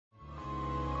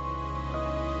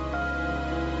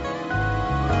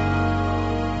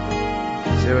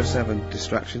07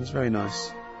 Distractions, very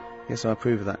nice. Yes, I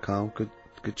approve of that, Carl.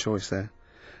 Good choice there.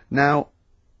 Now,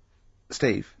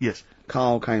 Steve. Yes.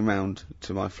 Carl came round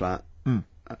to my flat. Mm.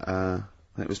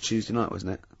 It was Tuesday night,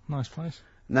 wasn't it? Nice place.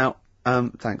 Now,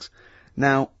 thanks.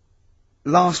 Now,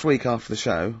 last week after the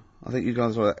show, I think you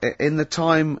guys were, in the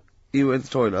time you were in the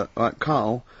toilet, like,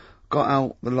 Carl got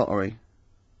out the lottery,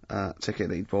 ticket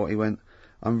that he bought. He went,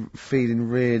 I'm feeling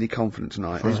really confident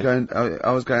tonight. Right. He's going,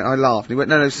 I laughed. He went,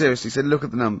 no, seriously. He said, look at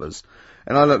the numbers.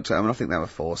 And I looked at them, and I think they were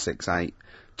 4, 6, 8,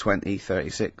 20,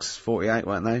 36, 48,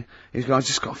 weren't they? He was going, I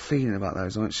just got a feeling about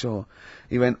those, I wasn't sure.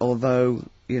 He went, although,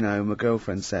 my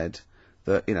girlfriend said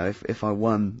that, if I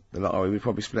won the lottery, we'd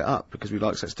probably split up, because we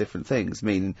like such different things,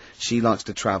 meaning she likes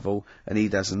to travel, and he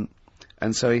doesn't.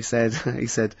 And so he said,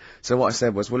 so what I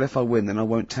said was, well, if I win, then I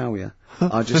won't tell you.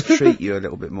 I'll just treat you a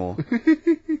little bit more.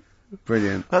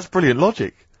 Brilliant. That's brilliant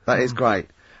logic. That is great.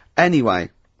 Anyway.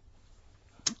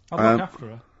 I'll look after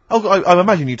her. Oh, I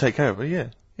imagine you take care of her, yeah.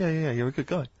 Yeah, you're a good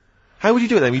guy. How would you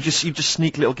do it then? You just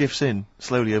sneak little gifts in,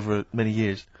 slowly over many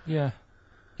years? Yeah.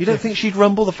 You don't think she'd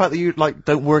rumble the fact that you,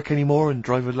 don't work anymore and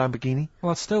drive a Lamborghini?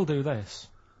 Well, I'd still do this,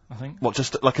 I think. What,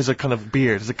 just, as a kind of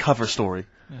beard, as a cover story?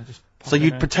 Yeah, just pop So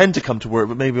you'd in pretend to come to work,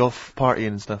 but maybe off partying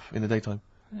and stuff in the daytime?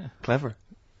 Yeah. Clever.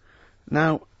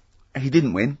 Now, he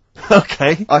didn't win.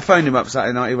 Okay. I phoned him up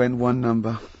Saturday night, he went, one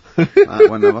number. One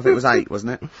number. I think it was 8,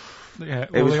 wasn't it? Yeah,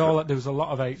 well, there was a lot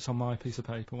of 8s on my piece of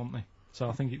paper, wasn't there? So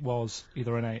I think it was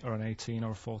either an 8 or an 18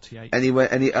 or a 48. And he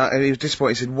went, and he was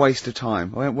disappointed. He said, waste of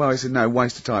time. I went, well, he said, no,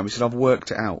 waste of time. He said, I've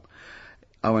worked it out.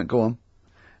 I went, go on.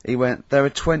 He went, there are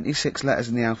 26 letters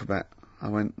in the alphabet. I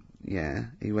went, yeah.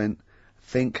 He went,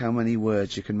 think how many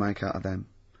words you can make out of them.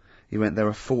 He went, there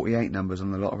are 48 numbers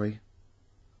on the lottery.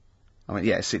 I went,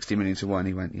 yeah, 60 million to 1.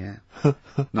 He went, yeah.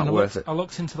 Not worth it. I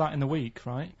looked into that in the week,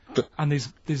 right? And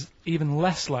there's even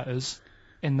less letters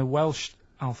in the Welsh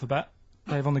alphabet.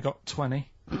 They've only got 20,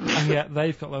 and yet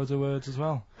they've got loads of words as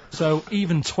well. So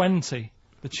even 20,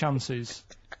 the chances,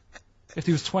 if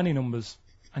there was 20 numbers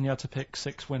and you had to pick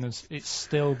 6 winners, it'd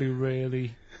still be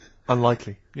really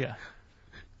unlikely. Yeah.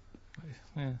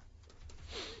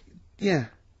 Yeah.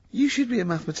 You should be a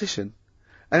mathematician.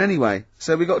 And anyway,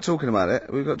 so we got talking about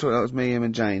it. We got talking. That was me, him,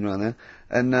 and Jane around there.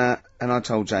 And I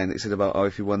told Jane that he said about,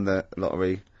 if you won the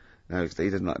lottery, he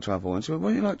doesn't like travel. And she went,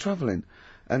 why do you like travelling?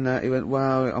 And he went,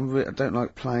 well, I don't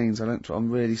like planes.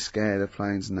 I'm really scared of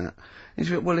planes and that. And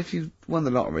she went, well, if you won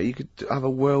the lottery, you could have a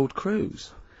world cruise.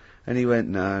 And he went,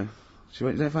 no. She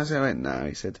went, you don't fancy it? I went, no.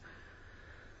 He said,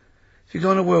 if you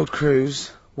go on a world cruise,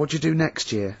 what do you do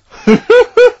next year?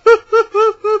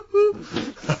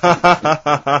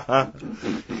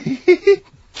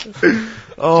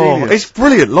 Oh, genius. It's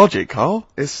brilliant logic, Carl.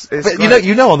 It's but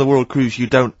you know on the world cruise you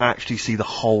don't actually see the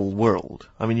whole world.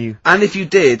 I mean, you... And if you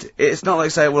did, it's not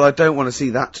like saying, well, I don't want to see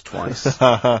that twice. Do you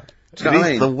know what I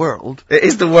mean? The world. It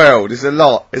is the world. It's a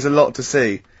lot. It's a lot to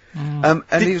see. And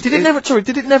did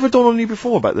it never dawn on you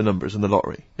before about the numbers in the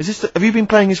lottery? Have you been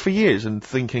playing this for years and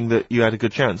thinking that you had a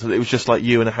good chance, that it was just like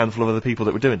you and a handful of other people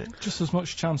that were doing it? Just as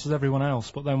much chance as everyone else,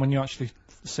 but then when you actually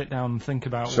sit down and think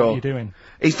about what you're doing.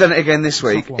 He's done it again this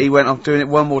week. He went, I'm doing it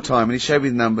one more time, and he showed me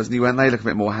the numbers, and he went, they look a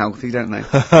bit more healthy, don't they?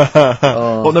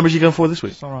 What numbers are you going for this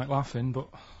week? It's alright laughing, but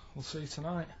we'll see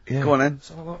tonight. Yeah. Go on then.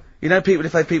 You know,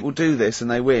 if people do this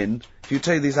and they win, if you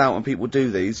take these out and people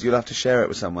do these, you'll have to share it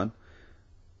with someone.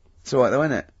 It's alright though,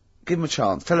 isn't it? Give them a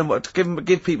chance. Tell them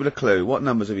give people a clue. What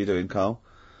numbers are you doing, Carl?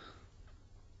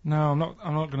 No, I'm not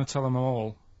going to tell them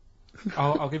all.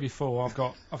 I'll give you 4.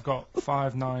 I've got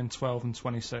 5, 9, 12 and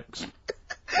 26.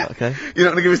 Okay. You're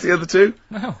not going to give us the other 2?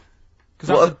 No.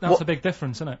 Because that's a big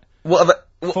difference, isn't it? What are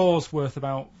the... 4's worth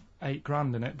about 8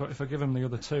 grand in it, but if I give them the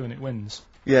other 2 and it wins.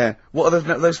 Yeah. What are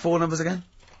those 4 numbers again?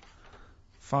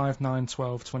 5, 9,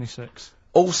 12, 26.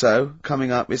 Also,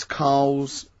 coming up is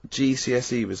Carl's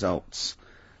GCSE results.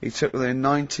 He took them in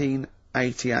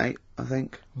 1988, I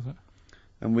think. Was it?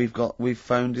 And we've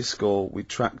phoned his score, we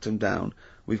tracked him down.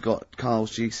 We've got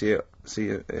Carl's GCSE,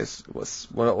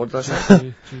 what did I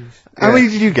say? How many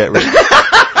did you get, Rick?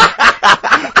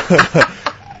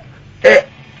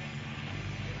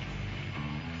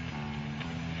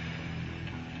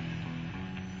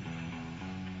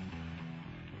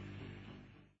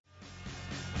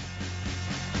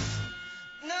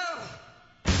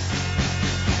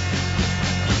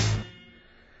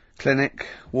 Clinic,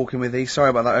 walking with thee.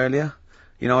 Sorry about that earlier.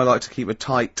 You know, I like to keep a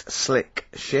tight, slick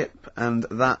ship, and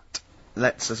that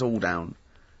lets us all down,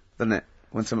 doesn't it?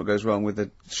 When something goes wrong with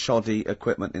the shoddy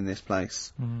equipment in this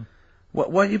place. Mm. Why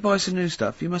don't you buy some new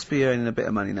stuff? You must be earning a bit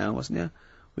of money now, wasn't you?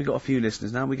 We got a few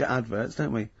listeners now. We get adverts,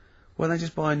 don't we? Why don't they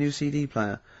just buy a new CD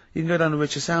player? You can go down to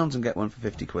Richer Sounds and get one for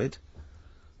 50 quid.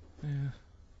 Yeah,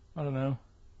 I don't know.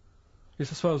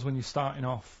 Because I suppose when you're starting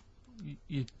off,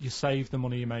 you save the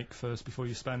money you make first before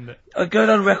you spend it. Go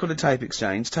down Record and Tape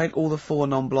Exchange, take all the 4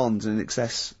 non-blondes and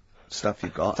excess stuff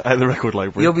you've got. At the record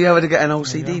library. You'll be able to get an old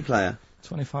CD player.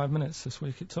 25 minutes this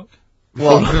week it took.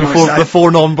 What? Before the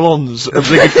 4 non-blondes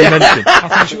obligatory mention.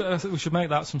 I think we should make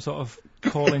that some sort of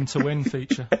call in to win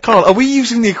feature. Carl, are we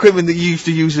using the equipment that you used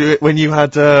to use when you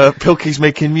had Pilkey's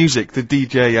Making Music, the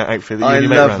DJ outfit that you I and your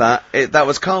mate love ran? that. That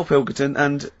was Carl Pilkington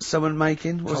and someone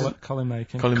making. Colin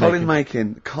Making. Colin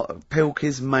Making.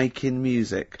 Pilkey's Making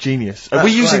Music. Genius. Are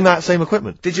we using that same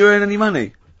equipment? Did you earn any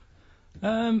money?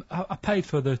 I paid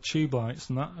for the tube lights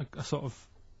and that. I sort of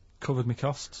covered my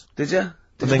costs. Did you?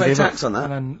 Did And you then pay gave up. tax on that?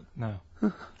 And then,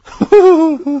 no.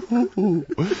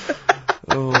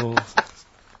 Oh.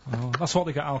 Oh, that's what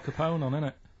they get Al Capone on, isn't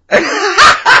it?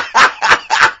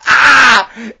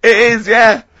 It is,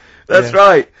 yeah. That's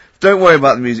right. Don't worry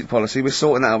about the music policy. We're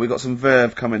sorting that out. We've got some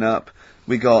Verve coming up.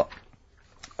 We got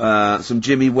some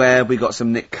Jimmy Webb. We got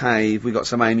some Nick Cave. We got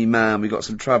some Amy Mann. We got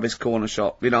some Travis Corner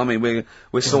Shop. You know what I mean?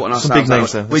 We're sorting some ourselves big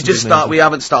names out. there. We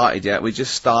haven't started yet. We're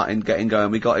just starting, getting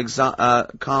going. We got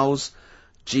Carl's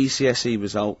GCSE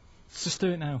result. Let's just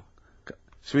do it now.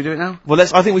 Should we do it now? Well,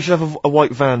 I think we should have a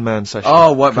White Van Man session.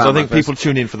 Oh, White Van Because I Man think people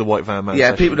tune in for the White Van Man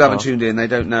Yeah, session. people who haven't tuned in, they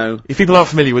don't know. If people aren't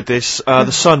familiar with this, The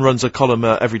Sun runs a column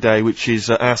every day which is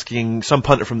asking some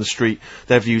punter from the street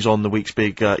their views on the week's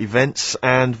big events,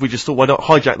 and we just thought, why not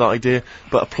hijack that idea,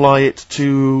 but apply it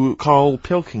to Carl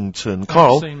Pilkington. I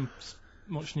Carl, haven't seen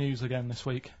much news again this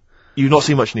week. you've not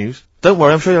seen much news. Don't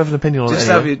worry, I'm sure you have an opinion on it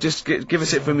anyway. Just give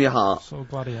us it from your heart. So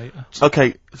Gladiator.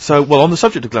 Okay, so, well, on the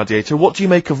subject of Gladiator, what do you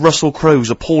make of Russell Crowe's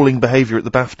appalling behaviour at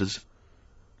the BAFTAs?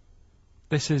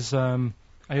 This is, I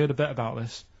heard a bit about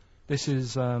this. This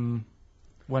is, when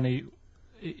he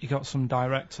got some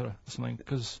director or something,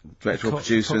 because... Director or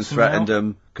producer and threatened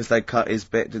them, because they cut his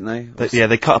bit, didn't they?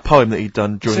 They cut a poem that he'd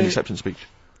done during the acceptance speech.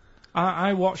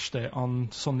 I watched it on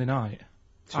Sunday night.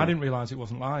 Sure. I didn't realise it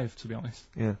wasn't live, to be honest.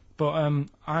 Yeah. But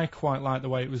I quite liked the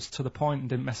way it was to the point and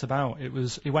didn't mess about.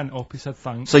 He went up, he said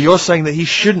thanks. So you're saying that he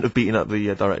shouldn't have beaten up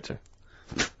the director?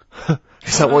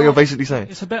 Is that what you're basically saying?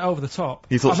 It's a bit over the top.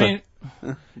 You thought so? I mean,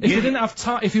 if you didn't have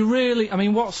time, if you really, I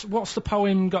mean, what's the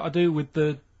poem got to do with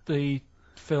the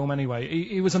film anyway?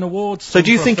 He was an awards. So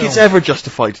do you think it's ever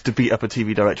justified to beat up a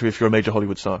TV director if you're a major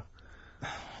Hollywood star?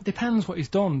 Depends what he's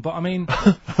done, but I mean...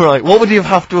 Right, what would he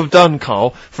have to have done, Carl,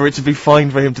 for it to be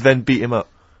fine for him to then beat him up?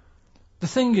 The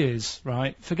thing is,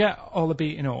 right, forget all the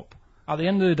beating up. At the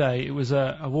end of the day, it was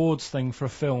a awards thing for a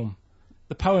film.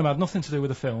 The poem had nothing to do with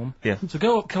the film. Yeah. So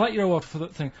go up, collect your award for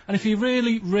that thing. And if he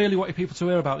really, really wanted people to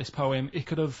hear about this poem, he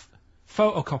could have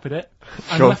photocopied it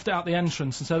and left it at the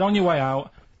entrance and said, on your way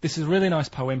out, this is a really nice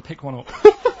poem, pick one up.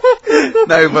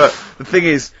 No, but the thing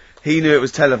is, he knew it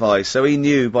was televised, so he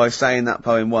knew by saying that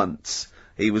poem once,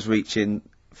 he was reaching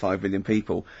 5 million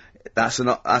people. That's a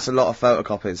lot of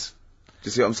photocopies. Do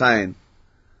you see what I'm saying?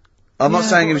 I'm not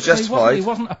saying he was justified. It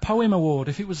wasn't a poem award.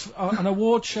 If it was an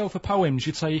award show for poems,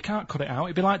 you'd say you can't cut it out.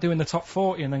 It'd be like doing the top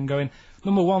 40 and then going,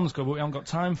 number one's good, but we haven't got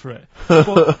time for it.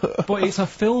 But it's a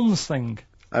films thing.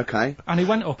 Okay. And he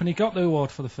went up and he got the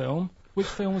award for the film. Which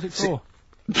film was it for?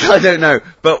 I don't know.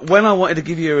 But when I wanted to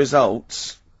give you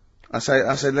results, I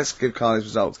said, let's give Carl his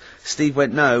results. Steve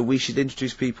went, no, we should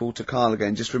introduce people to Carl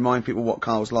again, just remind people what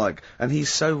Carl's like. And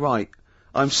he's so right.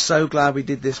 I'm so glad we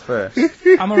did this first.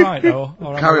 Am I right, though?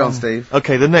 Or Carry on, Steve.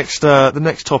 Okay, the next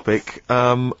topic.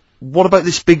 What about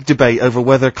this big debate over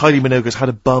whether Kylie Minogue's had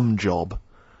a bum job?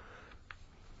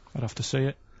 I'd have to see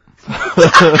it.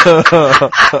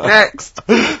 Next.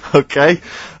 Okay.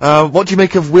 What do you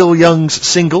make of Will Young's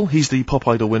single? He's the Pop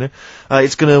Idol winner.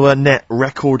 It's going to net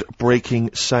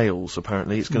record-breaking sales,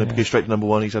 apparently. It's going to go straight to number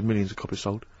 1. He's had millions of copies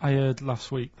sold. I heard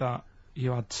last week that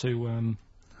you had to,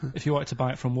 if you wanted to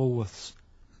buy it from Woolworths,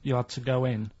 you had to go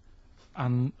in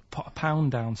and put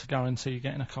 £1 down to guarantee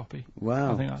getting a copy.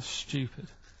 Wow. I think that's stupid.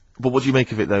 But what do you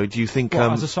make of it, though? Do you think...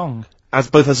 as a song?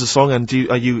 Both as a song, and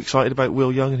are you excited about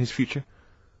Will Young and his future?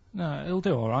 No, he'll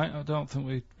do alright. I don't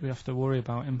think we have to worry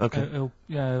about him. Okay. He'll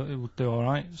do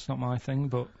alright. It's not my thing,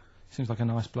 but he seems like a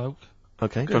nice bloke.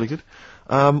 Okay, good. Very good.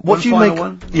 What do you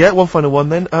make? Yeah, one final one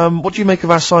then. What do you make of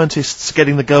our scientists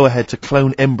getting the go-ahead to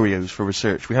clone embryos for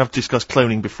research? We have discussed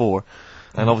cloning before,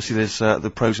 and obviously there's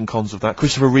the pros and cons of that.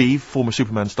 Christopher Reeve, former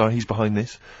Superman star, he's behind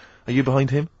this. Are you behind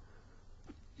him?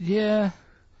 Yeah.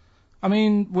 I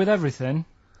mean, with everything,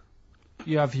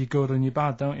 you have your good and your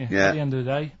bad, don't you? Yeah. At the end of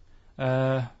the day,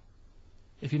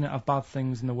 if you didn't have bad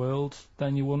things in the world,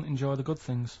 then you wouldn't enjoy the good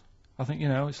things. I think,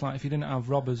 it's like if you didn't have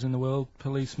robbers in the world,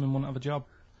 policemen wouldn't have a job.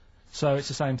 So it's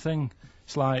the same thing.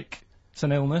 It's like, it's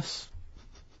an illness.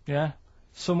 Yeah.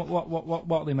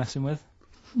 What are they messing with?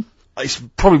 It's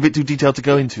probably a bit too detailed to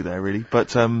go into there, really, but,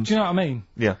 Do you know what I mean?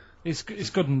 yeah. It's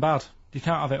good and bad. You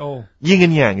can't have it all. Yin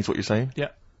and yang is what you're saying? Yeah.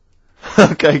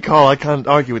 Okay, Carl, I can't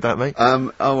argue with that, mate. I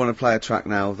want to play a track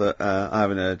now that I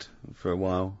haven't heard for a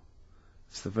while.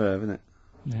 It's the Verve, isn't it?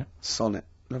 Yeah. Sonnet.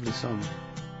 Lovely song.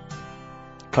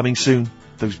 Coming soon,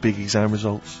 those big exam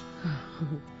results.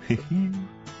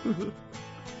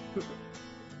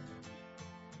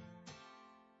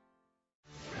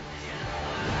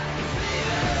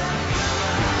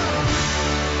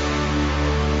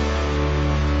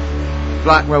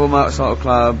 Black Rebel Motorcycle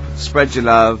Club, spread your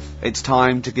love. It's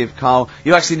time to give Carl...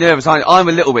 You're actually nervous, aren't you? I'm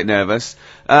a little bit nervous.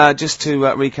 Just to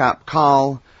recap,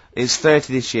 Carl is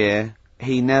 30 this year.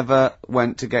 He never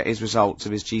went to get his results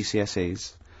of his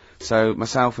GCSEs. So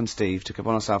myself and Steve took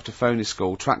upon ourselves to phone his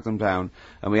school, track them down,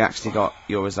 and we actually got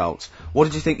your results. What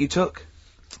did you think you took?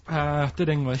 Did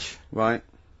English. Right.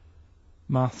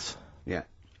 Maths. Yeah.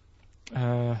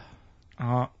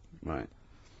 Art. Right.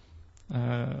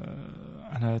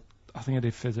 And I think I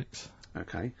did physics.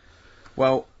 Okay.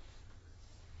 Well,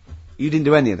 you didn't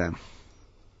do any of them.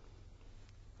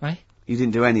 Eh? You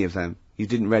didn't do any of them. You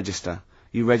didn't register.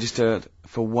 You registered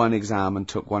for one exam and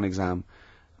took one exam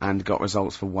and got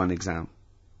results for one exam.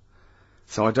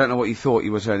 So I don't know what you thought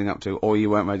you were turning up to, or you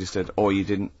weren't registered, or you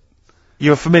didn't.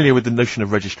 You're familiar with the notion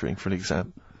of registering for an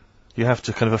exam. You have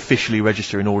to kind of officially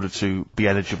register in order to be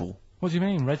eligible. What do you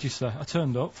mean, register? I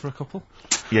turned up for a couple.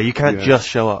 Yeah, you can't just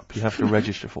show up. You have to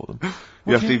register for them.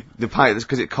 You have to pay this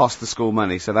because it costs the school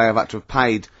money, so they have had to have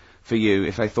paid for you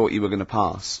if they thought you were going to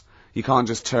pass. You can't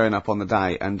just turn up on the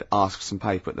day and ask for some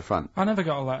paper at the front. I never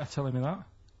got a letter telling me that.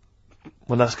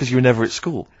 Well, that's because you were never at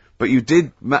school. But you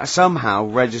did somehow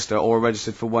register or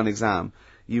registered for one exam.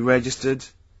 You registered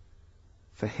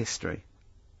for history.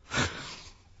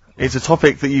 It's a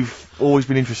topic that you've always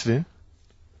been interested in.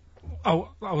 Oh,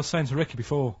 I was saying to Ricky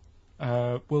before,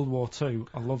 World War II,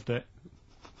 I loved it.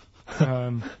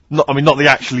 Not the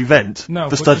actual event. No,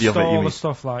 the but study just of it. all You mean? the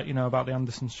stuff like about the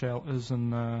Anderson shelters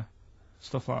and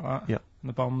stuff like that. Yeah. And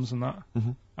the bombs and that.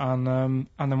 Mhm. And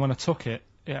then when I took it,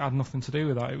 it had nothing to do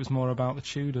with that. It was more about the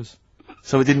Tudors.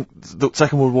 So it didn't. The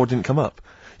Second World War didn't come up.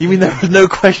 You mean there was no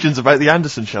questions about the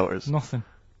Anderson shelters? Nothing.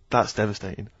 That's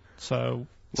devastating. So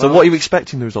So what are you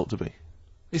expecting the result to be?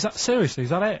 is that seriously? Is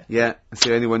that it? Yeah, it's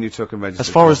the only one you took and registered. As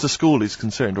far for. as the school is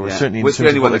concerned, or Yeah. certainly in Well, it's the terms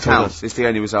only of one what that they told counts. us. It's the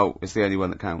only result. It's the only one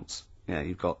that counts. Yeah,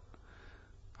 you've got.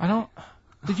 I don't.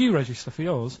 Did you register for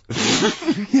yours?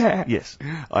 Yeah. Yes.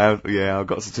 I have. Yeah, I've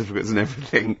got certificates and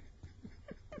everything.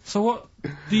 So what?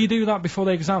 Do you do that before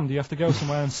the exam? Do you have to go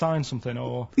somewhere and sign something,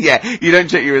 or? Yeah, you don't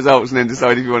check your results and then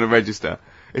decide if you want to register.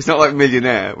 It's not like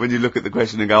Millionaire when you look at the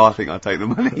question and go, I think I'll take the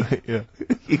money. Yeah.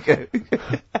 You go.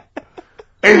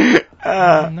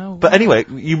 No. But anyway,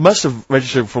 you must have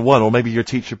registered for one, or maybe your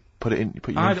teacher put you in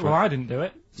for I it. didn't do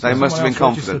it. So They must have been someone else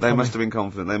confident. registered They for must me. have been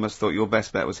confident. They must have thought your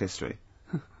best bet was history.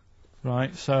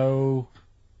 Right. So,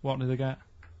 what did they get?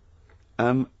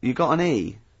 You got an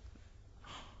E,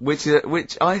 which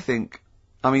I think,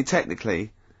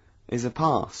 technically, is a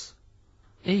pass.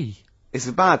 E. It's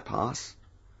a bad pass,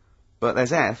 but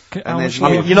there's F, How and there's much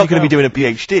I Yeah, mean, you're not going to be go. doing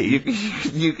a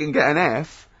PhD. you can get an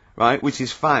F, right, which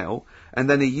is fail, and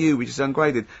then a U, which is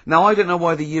ungraded. Now, I don't know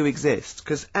why the U exists,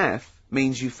 because F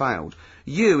means you failed.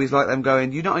 U is like them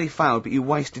going, you not only failed, but you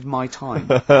wasted my time.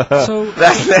 So,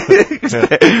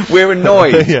 We're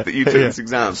annoyed Yeah, that you took yeah. this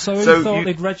exam. so who thought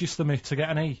they'd register me to get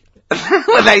an E?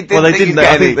 well, they didn't. Well, they think didn't. you'd I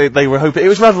get think any. they were hoping. It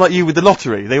was rather like you with the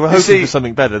lottery. They were hoping see- for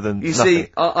something better than You nothing. see,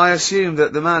 I assume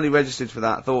that the man who registered for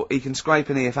that thought he can scrape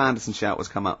an E if Anderson shouters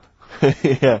come up.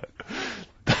 Yeah.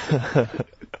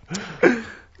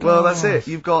 Well, that's it.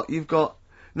 You've got.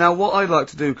 Now, what I'd like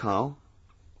to do, Carl,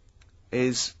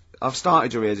 is I've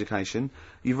started your re-education.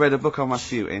 You've read a book on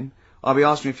Rasputin. I'll be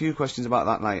asking you a few questions about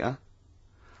that later.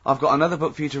 I've got another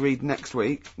book for you to read next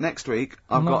week. Next week,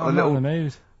 I've got a I'm little. not in the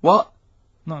mood. What?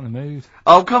 Not in the mood.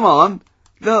 Oh, come on!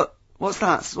 Look, what's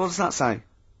that? What does that say?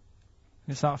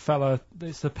 It's that fella.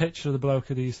 It's the picture of the bloke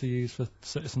that he used to use for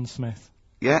Citizen Smith.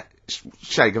 Yeah,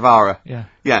 Che Guevara. Yeah.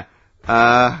 Yeah.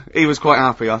 He was quite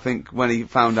happy, I think, when he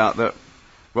found out that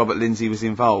Robert Lindsay was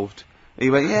involved. He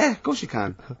went, yeah, of course you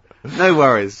can. No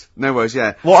worries,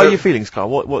 yeah. What So- are your feelings, Carl?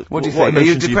 What do you think? Are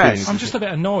you emotions depressed? I'm just a bit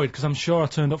annoyed because I'm sure I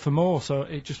turned up for more, so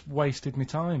it just wasted me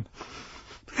time.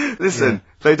 Listen,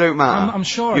 they don't matter. I'm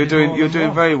sure I you're did doing more you're than doing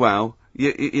one. very well.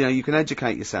 You know you can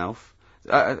educate yourself.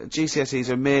 GCSEs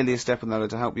are merely a step on the ladder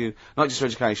to help you, not just for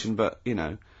education, but you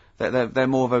know they're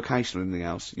more vocational than anything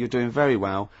else. You're doing very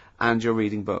well, and you're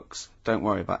reading books. Don't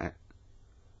worry about it.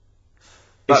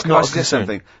 But It's can not I a suggest concern.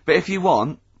 something? But if you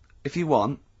want,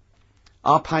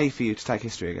 I'll pay for you to take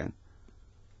history again.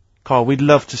 Carl, we'd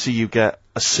love to see you get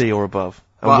a C or above.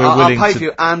 And Right, we're I'll willing pay to... for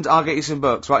you, and I'll get you some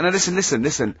books. Right, now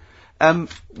listen.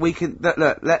 We can,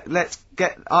 let's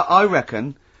get, I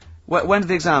reckon, when are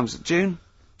the exams? June?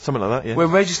 Something like that, yeah.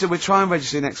 We'll try and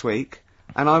register next week,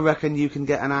 and I reckon you can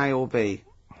get an A or B.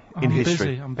 In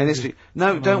history. I'm In busy. history.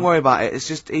 No, don't worry about it, it's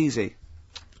just easy.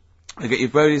 I get your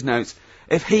Brody's notes.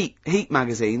 If Heat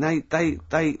magazine,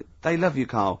 they love you,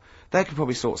 Carl. They could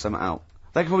probably sort something out.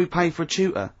 They could probably pay for a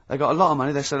tutor. They got a lot of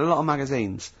money, they sell a lot of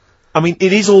magazines. I mean,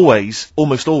 it is always,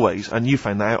 almost always, and you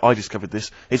found that out, I discovered this,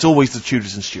 it's always the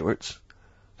Tudors and Stuarts.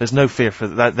 There's no fear for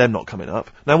that, them not coming up.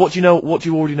 Now, what do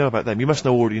you already know about them? You must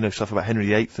already know stuff about Henry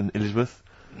VIII and Elizabeth.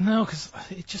 No,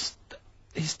 because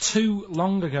it's too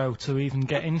long ago to even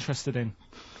get interested in.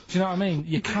 Do you know what I mean?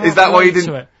 You can't Is that why you relate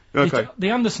didn't- to it. Okay.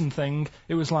 The Anderson thing,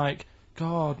 it was like,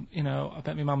 God, I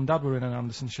bet my mum and dad were in an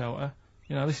Anderson shelter.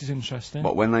 This is interesting.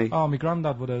 What, when they... Oh, my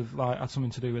granddad would have had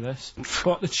something to do with this.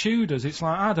 But the Tudors, it's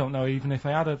like, I don't know even if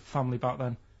I had a family back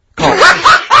then. Play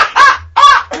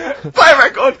a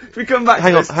record! We come back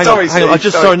Hang to on, this. hang Sorry, on, hang on.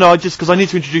 Steve, Because I need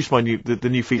to introduce my the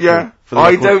new feature. Yeah, For the I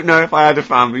record. don't know if I had a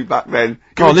family back then.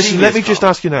 Carl, You're a listen, let genius, me just Carl.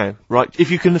 ask you now, right?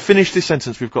 If you can finish this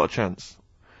sentence, we've got a chance.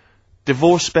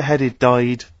 Divorced, beheaded,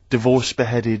 died. Divorced,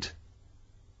 beheaded.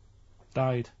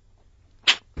 Died.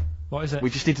 What is it? We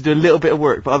just need to do a little bit of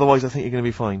work, but otherwise I think you're going to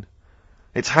be fine.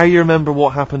 It's how you remember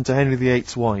what happened to Henry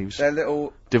VIII's wives. They're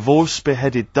little... Divorced,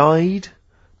 beheaded, died.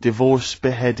 Divorced,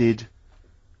 beheaded.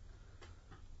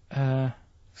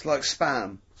 It's like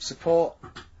spam. Support...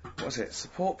 What was it?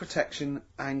 Support, protection,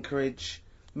 anchorage,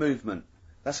 movement.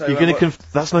 That's how You're going to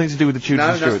that's nothing to do with the Tudors No,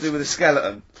 and that's Stuarts. to do with the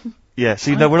skeleton. Yeah,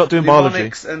 see, no, we're not doing biology.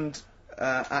 Mnemonics and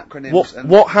acronyms.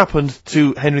 What happened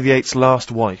to Henry VIII's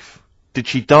last wife? Did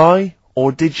she die,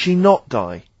 or did she not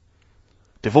die?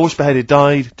 Divorced, beheaded,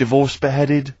 died. Divorced,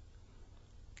 beheaded.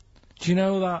 Do you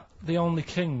know that the only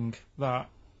king that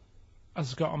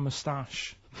has got a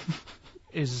moustache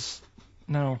is...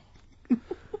 No.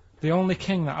 The only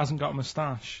king that hasn't got a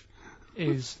moustache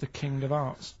is the King of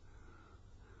Hearts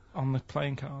on the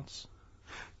playing cards.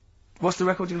 What's the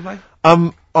record you're going to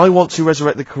play? I want to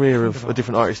resurrect the career of a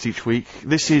different artist each week.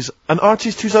 This is an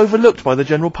artist who's overlooked by the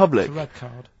general public. It's a red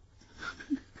card.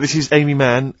 This is Amy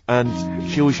Mann, and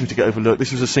she always seems to get overlooked.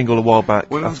 This was a single a while back. I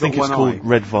Women's think got it's one called eye.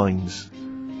 Red Vines.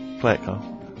 Play it,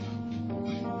 Carl.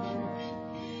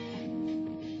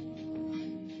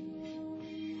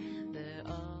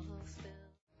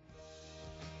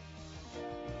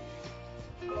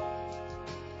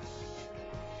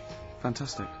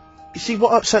 Fantastic. You see,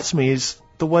 what upsets me is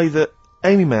the way that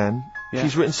Amy Mann, Yeah.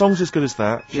 she's written songs as good as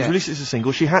that, she's Yeah. released it as a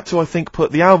single, she had to, I think,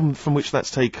 put the album from which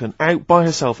that's taken out by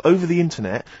herself over the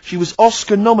internet. She was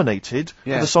Oscar nominated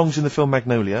Yeah. for the songs in the film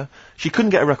Magnolia. She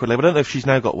couldn't get a record label, I don't know if she's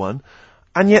now got one.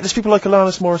 And yet there's people like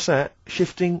Alanis Morissette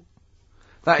shifting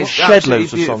That is shed absolutely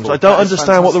loads of beautiful. songs. I don't That is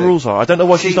understand what the fantastic. rules are. I don't know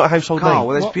why she's See, not a household Carl, name.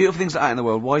 well, there's What- beautiful things like that in the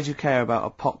world. Why do you care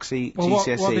about epoxy Well,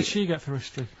 GCSE? what did she get for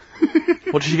history?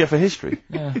 What did she get for history?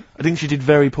 Yeah. I think she did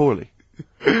very poorly.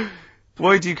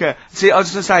 Why do you care? See, I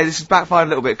was just going to say, this has backfired a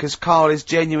little bit, because Carl is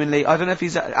genuinely, I don't know if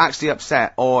he's actually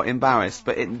upset or embarrassed,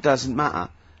 but it doesn't matter.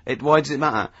 Why does it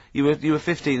matter? You were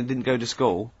 15 and didn't go to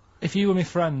school. If you were my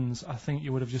friends, I think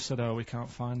you would have just said, "Oh, we can't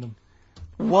find them."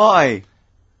 Why?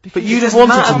 Because you it just doesn't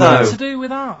wanted to have know. nothing to do with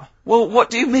that. Well, what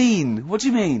do you mean? What do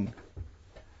you mean?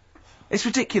 It's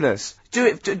ridiculous. Do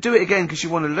it again because you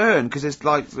want to learn, because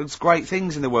there's great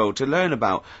things in the world to learn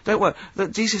about. Don't worry. The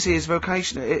GCSE is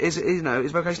vocational. Is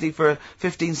vocationally for a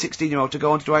 15, 16-year-old to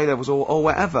go on to do A levels or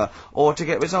whatever, or to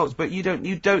get results. But you don't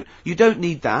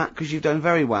need that because you've done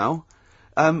very well.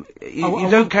 You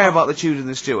don't care about the Tudors and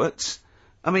the Stuarts.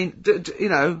 I mean,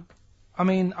 I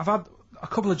mean, I've had a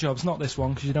couple of jobs, not this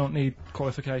one, because you don't need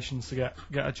qualifications to get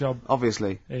a job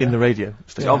obviously. here. In the radio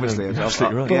station. Obviously, You're it's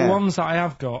absolutely right. But Yeah. the ones that I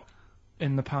have got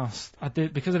in the past, I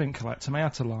did, because I didn't collect them, I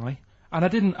had to lie. And I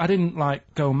didn't like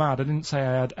go mad. I didn't say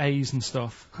I had A's and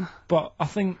stuff. But I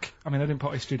didn't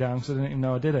put history down because I didn't even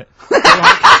know I did it. But,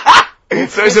 like,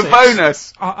 So it's a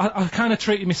bonus. I kind of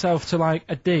treated myself to like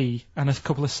a D and a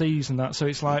couple of C's and that. So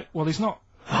it's like, well, he's not.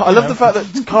 I love the fact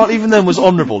that Carl even then was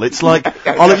honourable. It's like,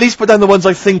 I'll at least put down the ones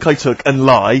I think I took and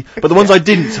lie, but the ones I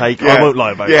didn't take, I won't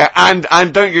lie about. Yeah, and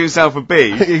don't give yourself a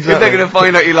B. If they're going to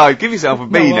find out you lied, give yourself a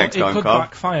B No, well, next it time, could Carl.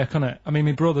 backfire, couldn't it? I mean,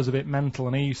 my brother's a bit mental,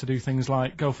 and he used to do things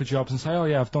like go for jobs and say, "Oh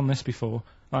yeah, I've done this before,"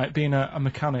 like being a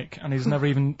mechanic, and he's never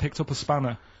even picked up a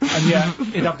spanner, and yet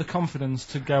he'd have the confidence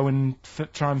to go and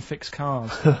try and fix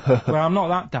cars. Well, I'm not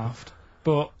that daft,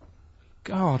 but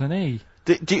God, and he.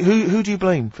 Who do you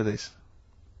blame for this?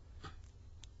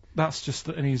 That's just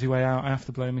an easy way out. I have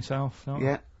to blame myself. Don't I?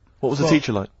 Yeah. What was the Well-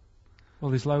 teacher like? Well,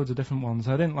 there's loads of different ones.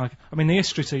 I didn't like. I mean, the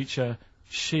history teacher,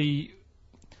 it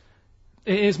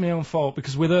is my own fault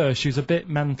because with her, she was a bit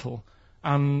mental,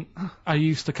 and I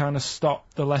used to kind of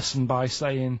stop the lesson by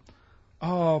saying,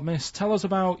 "Oh, miss, tell us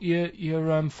about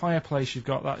your fireplace you've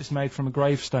got that is made from a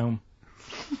gravestone."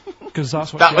 Because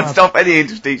that's what That she would had. stop any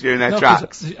English teacher in their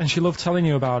tracks. And she loved telling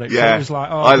you about it. Yeah. So it was like,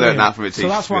 oh, I learned brilliant. that from a teacher. So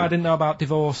that's why I didn't know about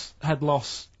divorce, head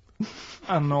loss,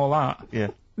 and all that. Yeah.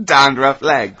 Dandruff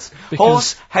legs. Because-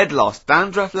 Horse, head loss,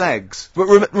 dandruff legs.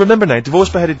 But remember now,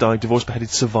 divorced, beheaded, died, divorced, beheaded,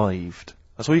 survived.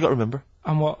 That's all you got to remember.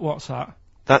 And what's that?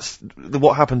 That's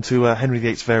what happened to Henry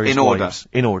VIII's various In order. wives.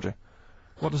 In order.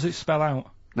 What does it spell out?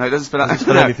 No, it doesn't spell out Doesn't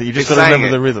spell anything, you just gotta remember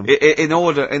the rhythm. In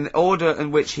order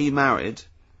in which he married.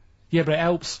 Yeah, but it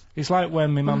helps. It's like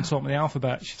when my mum taught me the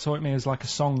alphabet. She taught me as like a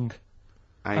song.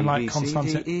 A, And like B, C,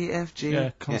 consonant- D, E, F, G. Yeah,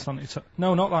 constantly.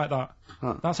 No, not like that.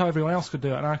 Huh. That's how everyone else could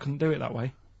do it, and I couldn't do it that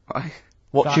way. Right.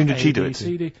 What That tune did she A, do B, it to?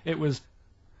 C, D. It was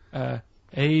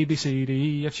A, B, C,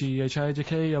 D, E, F, G, H, I, J,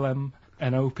 K, L, M,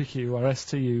 N, O, P, Q, R, S,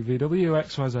 T, U, V, W,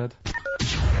 X, Y, Z.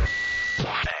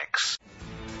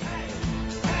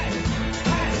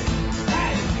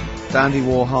 Dandy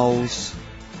Warhols,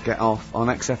 Get Off on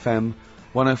XFM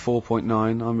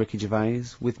 104.9. I'm Ricky Gervais.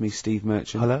 With me, Steve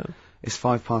Merchant. Hello. It's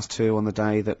 2:05 on the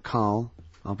day that Carl,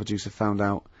 our producer, found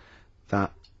out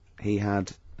that he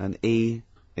had an E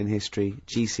in history,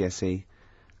 GCSE,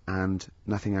 and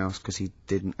nothing else because he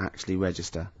didn't actually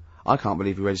register. I can't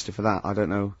believe he registered for that. I don't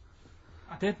know.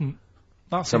 I didn't.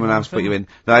 That's Someone the else put thing. you in.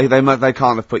 They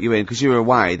can't have put you in because you were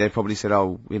away. They probably said,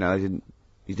 oh, you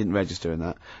didn't register in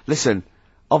that. Listen,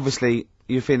 obviously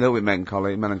you're feeling a little bit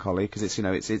melancholy because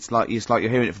it's like you're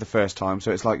hearing it for the first time,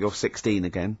 so it's like you're 16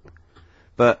 again.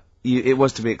 But it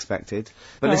was to be expected.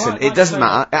 But No, listen, like it doesn't say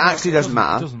matter. that. It No, actually it doesn't doesn't,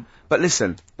 it matter. doesn't.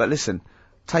 But listen.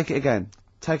 Take it again.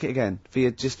 For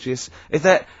your just. Is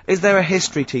there a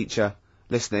history teacher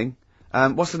listening?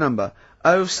 What's the number?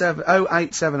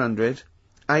 08700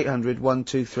 800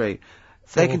 123.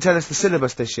 They can tell us the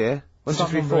syllabus this year. 1, 2, Start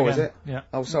 3, number 4, is again. it? Yeah.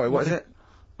 Oh, sorry. What is it?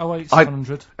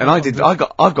 08700.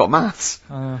 I've got maths.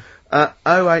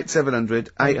 08700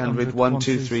 800 800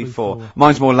 1234.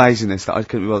 Mine's more laziness that I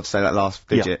couldn't be able to say that last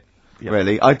digit. Yeah.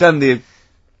 Really. I've done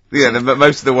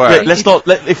most of the work. Yeah, let's not.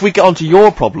 If we get onto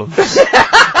your problems,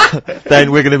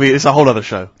 then we're going to be. It's a whole other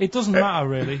show. It doesn't matter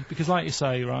really, because like you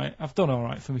say, right, I've done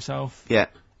alright for myself. Yeah.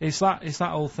 It's that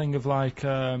old thing of like,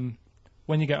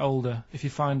 when you get older, if you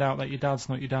find out that your dad's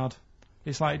not your dad,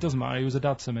 it's like, it doesn't matter, he was a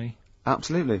dad to me.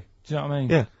 Absolutely. Do you know what I mean?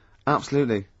 Yeah.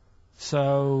 Absolutely.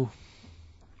 So,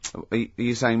 Are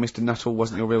you saying Mr. Nuttall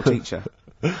wasn't your real teacher?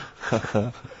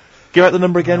 Give out the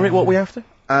number again, Rick. What are we after?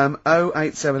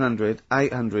 08700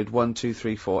 800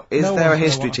 1234. Is No there a one's gonna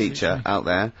history want to teach teacher me. out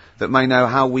there that may know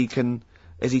how we can?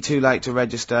 Is he too late to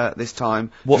register this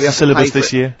time? What's Do we the have to syllabus pay for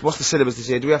this it? year? What's the syllabus this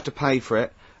year? Do we have to pay for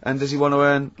it? And does he want to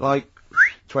earn like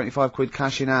 25 quid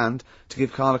cash in hand to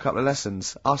give Carl a couple of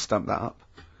lessons? I'll stump that up.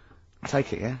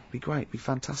 Take it, yeah? Be great, be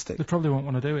fantastic. they probably won't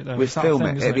want to do it though. We'd It's that film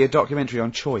thing, it. isn't It'd be a documentary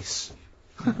on choice.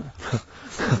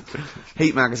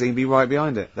 Heat magazine be right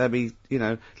behind it. There'd be,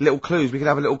 little clues. We could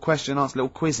have a little question and answer, little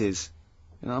quizzes.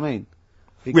 You know what I mean?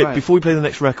 Be Rick, great. before we play the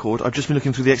next record, I've just been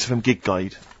looking through the XFM gig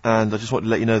guide, and I just wanted to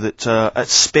let you know that at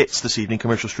Spitz this evening,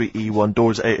 Commercial Street E1,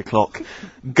 doors at 8 o'clock,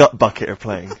 Gut Bucket are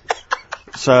playing.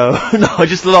 So, no,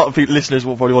 just a lot of listeners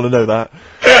will probably want to know that.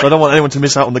 So I don't want anyone to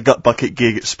miss out on the Gut Bucket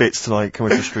gig at Spitz tonight,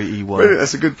 Commercial Street Brilliant, E1.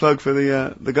 that's a good plug for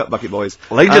the Gut Bucket boys.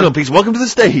 Ladies and gentlemen, please welcome to the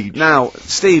stage. Now,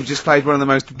 Steve just played one of the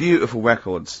most beautiful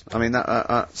records. I mean,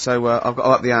 so I've got to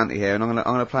up the ante here, and I'm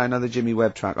gonna play another Jimmy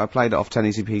Webb track. I played it off 10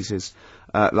 Easy Pieces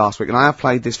last week, and I have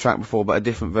played this track before, but a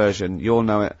different version. You'll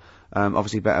know it,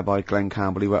 obviously better by Glenn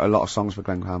Campbell. He wrote a lot of songs for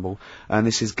Glenn Campbell, and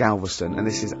this is Galveston, and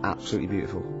this is absolutely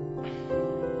beautiful.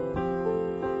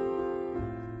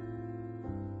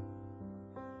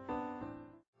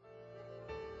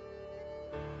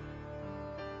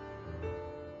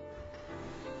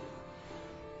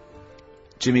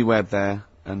 Jimmy Webb there,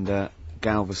 and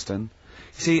Galveston.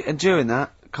 See, and during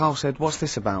that, Carl said, what's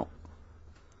this about?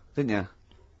 Didn't you?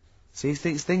 See,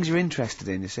 things you're interested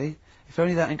in, you see? If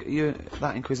only you're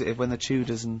that inquisitive when the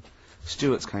Tudors and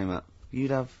Stuarts came up,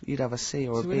 you'd have a C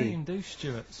or So a we B. didn't even do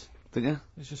Stuarts. Didn't you?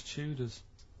 It's just Tudors.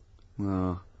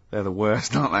 Oh, they're the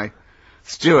worst, aren't they?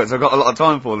 Stuarts, I've got a lot of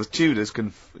time for. The Tudors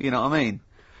can, you know what I mean?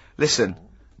 Listen,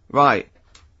 right.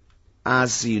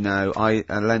 As you know, I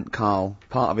lent Carl,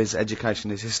 part of his education,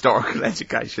 his historical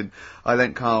education, I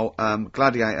lent Carl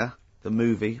Gladiator, the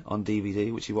movie, on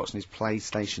DVD, which he watched on his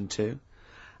PlayStation 2,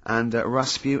 and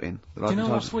Rasputin. Do you know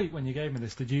last week when you gave me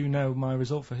this, did you know my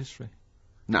result for history?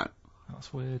 No.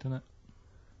 That's weird, isn't it?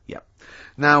 Yep.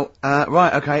 Now,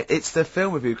 right, okay, it's the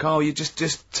film review. Carl, you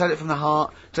just tell it from the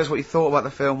heart. Tell us what you thought about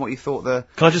the film, what you thought the...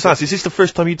 Can I just ask, is this the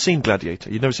first time you'd seen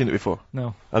Gladiator? You'd never seen it before?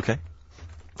 No. Okay.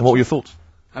 And what were your thoughts?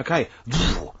 Okay.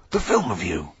 The film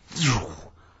review.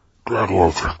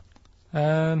 Gladiator.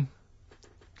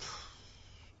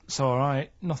 It's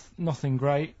alright. Nothing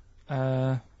great.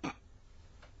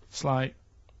 It's like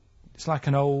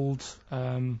an old,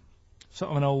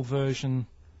 sort of an old version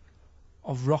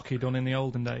of Rocky done in the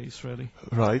olden days, really.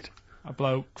 Right. A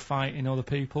bloke fighting other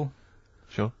people.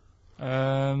 Sure.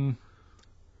 How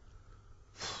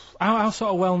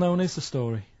sort of well known is the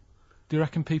story? Do you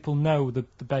reckon people know the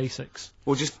basics?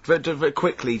 Well, just very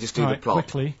quickly, just do the plot.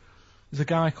 Quickly. There's a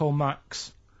guy called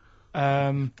Max.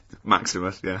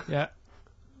 Maximus, yeah. Yeah.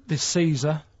 There's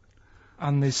Caesar,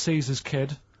 and there's Caesar's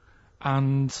kid,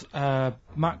 and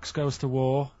Max goes to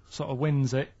war, sort of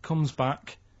wins it, comes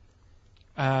back.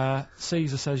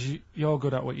 Caesar says, you're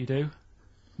good at what you do.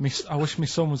 I wish my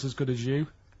son was as good as you.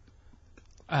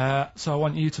 So I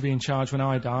want you to be in charge when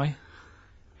I die.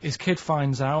 His kid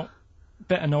finds out,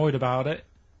 bit annoyed about it,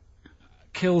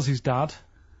 kills his dad,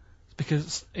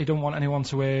 because he don't want anyone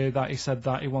to hear that he said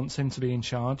that he wants him to be in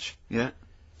charge. Yeah.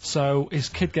 So his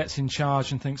kid gets in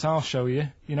charge and thinks, I'll show you.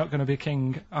 You're not going to be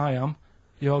king, I am.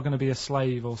 You're going to be a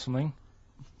slave or something.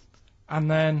 And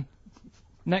then,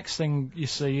 next thing you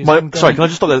see is... Sorry, can I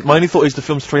just stop there? My only thought is the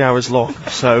film's 3 hours long,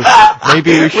 so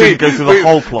maybe we shouldn't go through the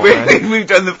whole plot. We've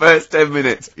done the first 10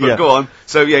 minutes, but Yeah. go on.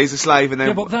 So, yeah, he's a slave and then...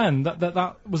 Yeah, but then,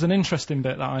 that was an interesting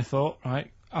bit that I thought, right?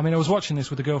 I mean, I was watching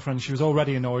this with a girlfriend, she was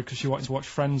already annoyed because she wanted to watch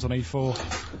Friends on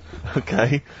E4.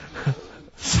 Okay.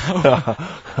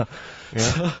 So...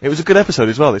 Yeah. It was a good episode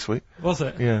as well this week. Was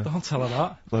it? Yeah. Don't tell her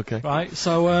that. Okay. Right,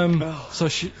 so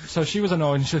she was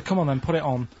annoyed and she said, come on then, put it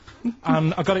on.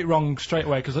 And I got it wrong straight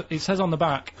away because it says on the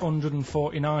back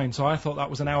 149, so I thought that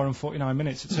was an hour and 49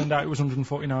 minutes. It turned out it was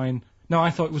 149. No, I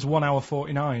thought it was 1 hour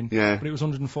 49. Yeah. But it was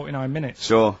 149 minutes.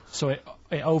 Sure. So it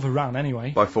overran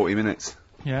anyway. By 40 minutes.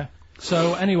 Yeah.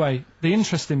 So anyway, the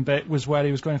interesting bit was where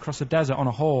he was going across the desert on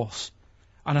a horse.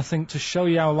 And I think to show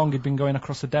you how long he'd been going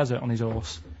across the desert on his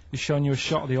horse, he's showing you a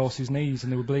shot of the horse's knees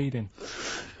and they were bleeding.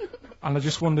 And I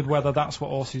just wondered whether that's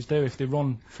what horses do if they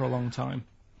run for a long time.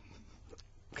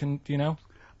 Do you know?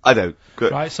 I don't.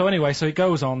 Good. Right, so anyway, so it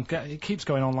goes on, it keeps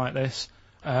going on like this.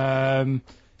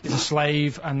 He's a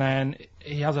slave, and then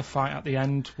he has a fight at the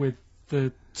end with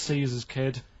the Caesar's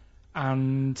kid,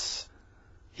 and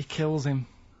he kills him.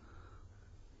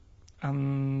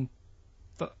 And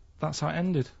that's how it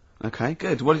ended. Okay,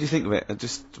 good. What did you think of it?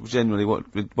 Just generally,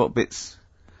 what bits...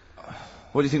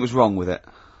 What do you think was wrong with it?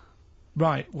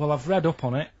 Right, well, I've read up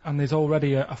on it, and there's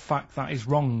already a fact that is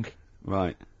wrong.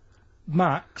 Right.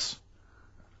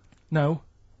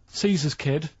 Caesar's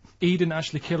kid, he didn't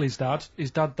actually kill his dad. His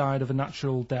dad died of a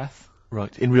natural death.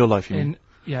 Right. In real life, you mean?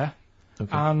 Yeah. Okay.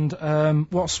 And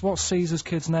what's Caesar's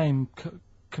kid's name?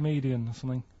 Comedian or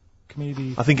something?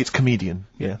 I think it's comedian.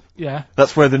 Yeah. Yeah.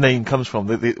 That's where the name comes from.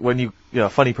 When a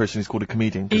funny person is called a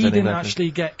comedian. He didn't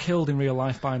actually get killed in real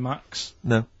life by Max.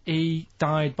 No. He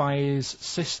died by his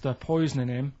sister poisoning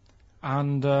him,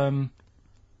 and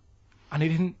he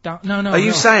didn't die. No. Are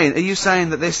you saying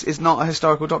that this is not a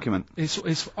historical document?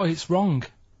 It's wrong.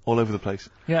 All over the place.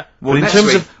 Yeah. Well, in next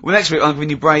terms week, of next week I'm giving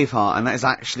you Braveheart, and that is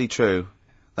actually true.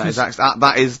 That is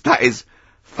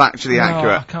factually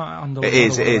accurate. I can't handle It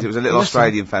is. It was a little Listen,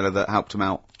 Australian fella that helped him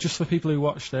out. Just for people who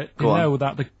watched it, Go on. know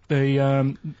that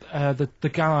the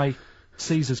guy,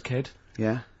 Caesar's kid,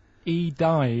 Yeah. he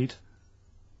died.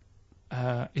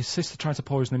 His sister tried to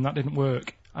poison him. That didn't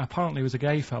work. Apparently, he was a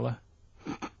gay fella,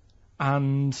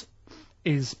 and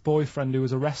his boyfriend, who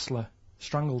was a wrestler,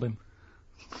 strangled him.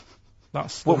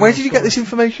 That's the where did you get story. this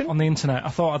information? On the internet. I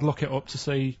thought I'd look it up to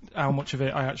see how much of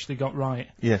it I actually got right,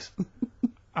 Yes.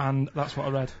 and that's what I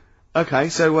read. Okay,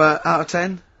 so out of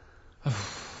 10?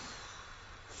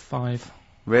 5.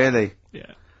 Really?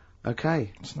 Yeah.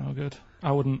 Okay. It's no good.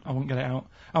 I wouldn't get it out.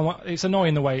 And it's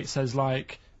annoying the way it says,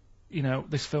 like,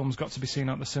 this film's got to be seen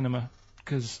at the cinema,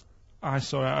 because I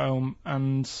saw it at home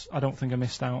and I don't think I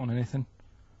missed out on anything.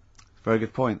 Very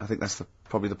good point. I think that's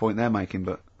probably the point they're making,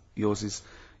 but yours is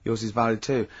valid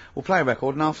too. We'll play a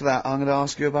record, and after that I'm going to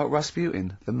ask you about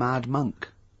Rasputin, the Mad Monk.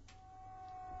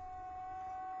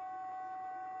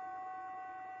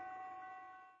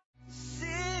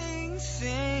 Sing,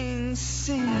 sing,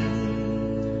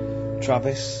 sing.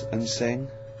 Travis and Sing.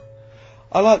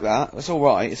 I like that. It's all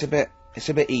right. It's a bit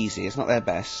easy. It's not their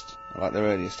best. I like their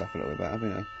earlier stuff a little bit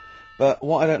better, But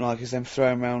what I don't like is them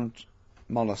throwing around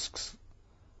mollusks.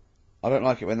 I don't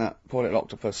like it when that poor little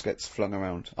octopus gets flung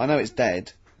around. I know it's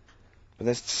dead, but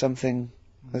there's a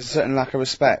certain lack of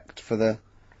respect for the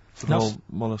For the whole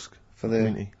mollusk for the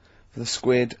community. for the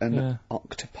squid and Yeah.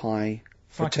 octopi Like I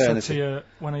fraternity. said to you,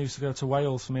 when I used to go to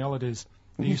Wales for my holidays,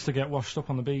 they used to get washed up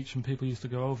on the beach and people used to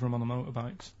go over them on the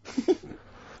motorbikes.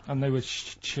 And they were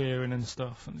cheering and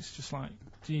stuff, and it's just like,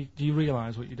 do you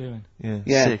realise what you're doing? Yeah,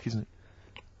 Yeah. sick, isn't it?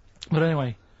 But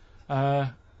anyway,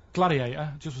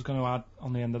 Gladiator, just was going to add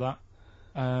on the end of that.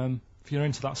 If you're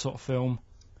into that sort of film,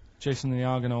 Jason and the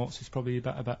Argonauts is probably a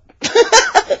better bet.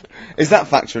 Is that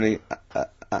factually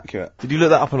accurate? Did you look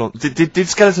that up or not? Did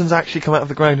skeletons actually come out of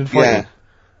the ground and fight? Yeah.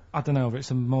 I don't know, but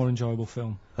it's a more enjoyable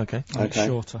film. Okay. And it's Okay.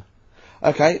 shorter.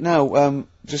 Okay, now,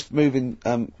 just moving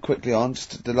quickly on,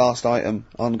 just the last item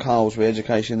on Carl's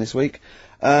re-education this week.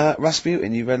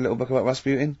 Rasputin, you read a little book about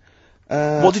Rasputin?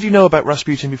 What did you know about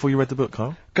Rasputin before you read the book,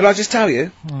 Carl? Could I just tell you,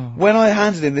 when I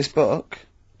handed him this book,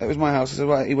 it was my house, I said,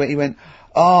 right, he went,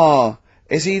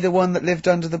 is he the one that lived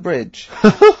under the bridge?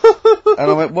 And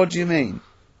I went, what do you mean?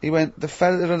 He went, the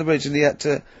fella that lived under the bridge,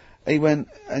 and he went,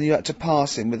 and you had to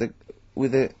pass him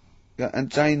with a,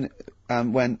 and Jane,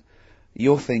 went,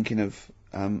 you're thinking of,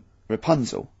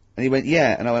 Rapunzel. And he went,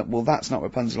 yeah, and I went, well, that's not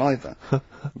Rapunzel either.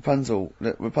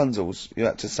 Rapunzel's, you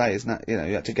had to say, isn't that, you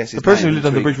had to guess his The person name who lived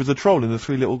on the three- bridge was the troll in the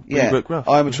three little book graph.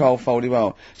 I'm a troll, foldy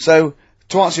well. So,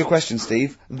 to answer your question,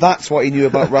 Steve, that's what he knew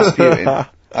about Rasputin.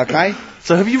 Okay?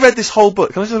 So have you read this whole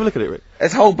book? Can I just have a look at it, Rick?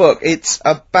 This whole book, it's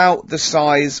about the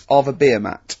size of a beer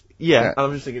mat. Yeah. Yeah. And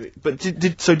I'm just thinking, but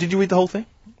did you read the whole thing?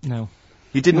 No.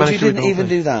 You didn't Well, manage you to read the didn't whole even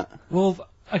thing? do that. Well,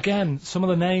 again, some of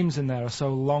the names in there are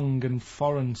so long and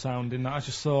foreign sounding that I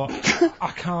just thought,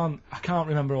 I can't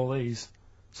remember all these.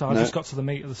 So I No. just got to the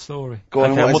meat of the story. Go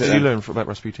on, Okay, and what is did it you then? learn about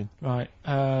Rasputin? Right.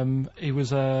 He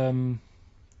was a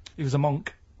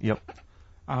monk. Yep.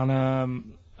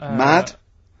 And Mad?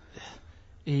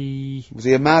 he. Was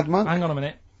he a mad monk? Hang on a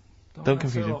minute. Don't mess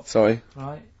confuse it him. up. Sorry,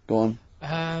 Right. go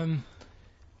on.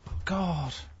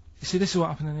 God. You see, this is what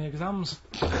happened in the exams.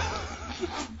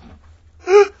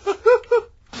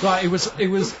 Right. It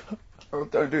was. Oh,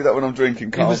 don't do that when I'm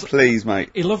drinking, Carl, was- please, mate.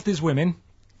 He loved his women.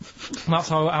 And that's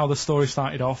how the story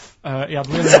started off. He had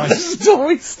really nice.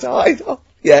 Story started off.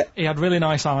 Yeah. He had really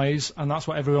nice eyes, and that's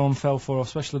what everyone fell for,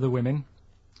 especially the women.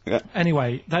 Yeah.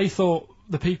 Anyway,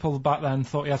 the people back then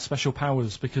thought he had special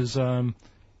powers because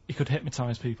he could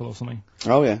hypnotise people or something.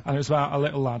 Oh, yeah. And it was about a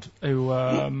little lad who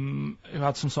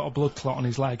had some sort of blood clot on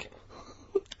his leg,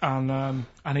 and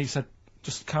he said,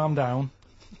 "Just calm down,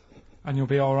 and you'll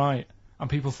be all right." And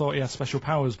people thought he had special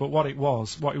powers, but what he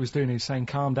was doing, he was saying,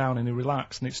 "Calm down," and he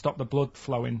relaxed, and it stopped the blood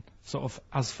flowing sort of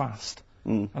as fast,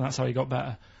 and that's how he got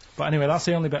better. But anyway, that's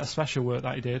the only bit of special work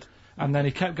that he did. And then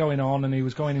he kept going on, and he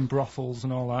was going in brothels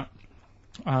and all that.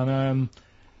 And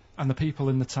the people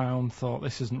in the town thought,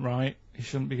 this isn't right. He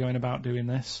shouldn't be going about doing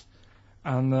this.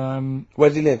 And Where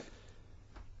did he live?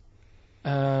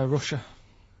 Russia.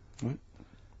 Right.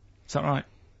 Is that right?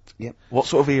 What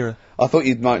sort of era? I thought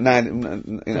you'd might know, No,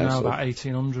 sort of- about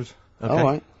 1800. Okay. Oh,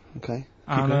 right. Okay.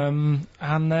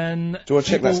 And then Do you want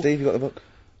to check that, people- Steve? You got the book?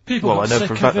 People Well, I got know sick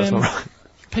for a of fact that's him. not right.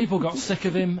 People got sick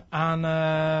of him, and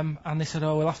they said,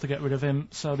 "Oh, we'll have to get rid of him."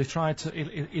 So they tried to.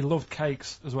 He loved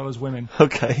cakes as well as women.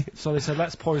 Okay. So they said,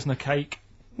 "Let's poison a cake,"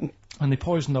 and they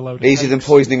poisoned a load of Easier than cakes.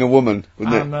 poisoning a woman,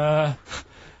 wouldn't it?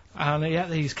 And he ate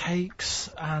these cakes,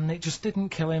 and it just didn't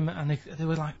kill him. And they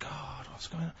were like, "God, what's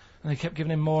going on?" And they kept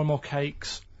giving him more and more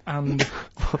cakes, and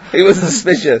He was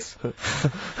suspicious.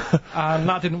 and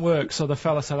that didn't work. So the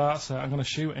fella said, "That's it. I'm going to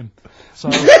shoot him." So.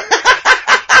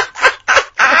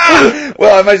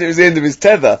 Well, I imagine it was the end of his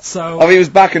tether. So- I mean, he was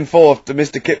back and forth to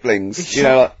Mr. Kipling's. He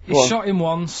shot him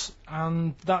once,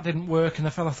 and that didn't work, and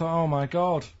the fella thought, oh my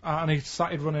god, and he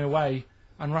started running away,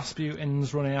 and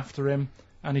Rasputin's running after him,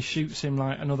 and he shoots him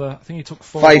like another, I think he took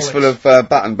 4 Face bullets. full of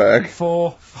Battenberg.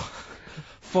 Four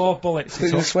bullets he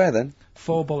Who's going took, to swear then?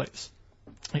 4 bullets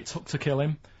it took to kill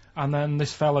him, and then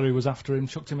this fella who was after him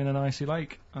chucked him in an icy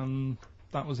lake, and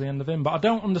that was the end of him. But I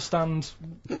don't understand,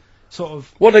 sort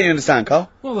of, What don't you understand, Carl?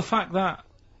 well, the fact that,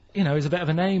 he's a bit of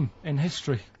a name in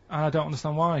history, and I don't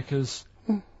understand why, because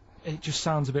it just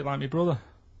sounds a bit like my brother.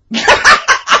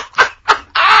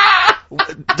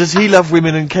 Does he love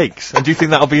women and cakes? And do you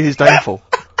think that'll be his downfall?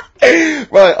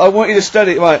 Right, I want you to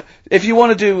study. Right, if you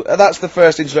want to do, that's the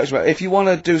first introduction. Right, if you want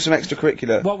to do some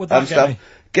extracurricular, What would that stuff,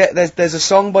 get me? there's a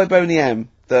song by Boney M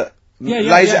that Yeah,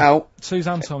 lays it out.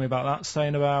 Suzanne told me about that,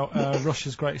 saying about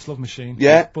Russia's greatest love machine.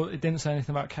 Yeah. But it didn't say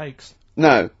anything about cakes.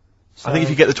 No, I think if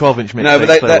you get the 12-inch mix, no,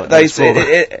 but they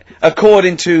say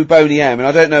according to Boney M, and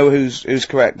I don't know who's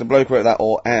correct, the bloke who wrote that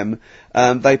or M,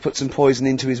 they put some poison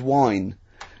into his wine.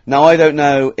 Now I don't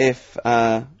know if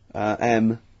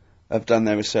M have done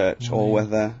their research or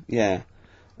whether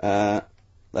they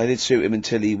did shoot him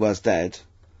until he was dead.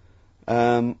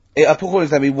 According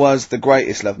to them, he was the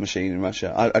greatest love machine in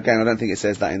Russia. I don't think it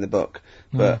says that in the book,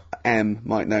 but M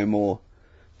might know more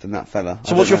than that fella.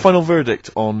 So what's your final verdict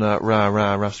on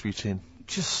Rasputin?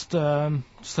 Just a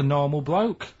normal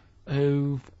bloke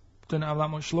who didn't have that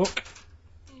much luck,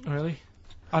 really.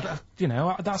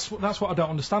 That's what I don't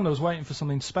understand. I was waiting for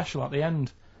something special at the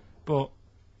end, but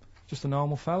just a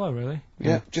normal fellow, really.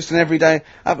 Yeah, just an everyday.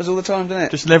 Happens all the time, doesn't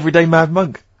it? Just an everyday mad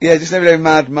monk. Yeah, just an everyday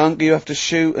mad monk. You have to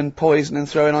shoot and poison and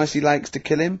throw in icy lakes to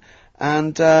kill him,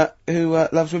 and who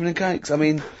loves women and cakes. I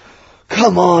mean,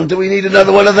 come on, do we need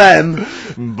another one of them?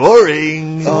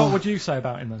 Boring. So what would you say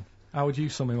about him then? How would you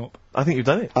sum him up? I think you've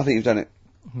done it. I think you've done it.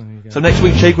 There you go. So next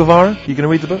week, Che Guevara. You going to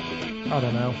read the book? I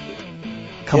don't know.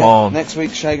 Come Yeah, on. Next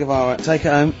week, Che Guevara. Take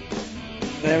it home.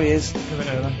 There he is. Give it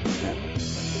her then.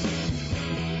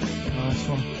 Nice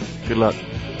one. Good luck.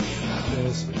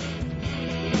 Cheers.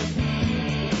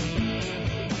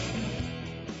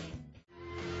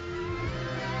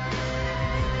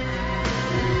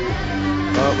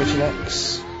 Alright, Richard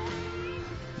X.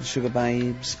 The Sugar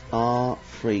Babes are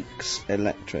freaks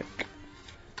electric.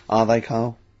 Are they,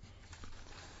 Carl?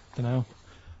 Don't know.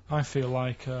 I feel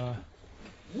like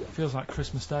feels like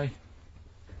Christmas Day.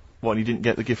 What, you didn't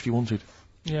get the gift you wanted?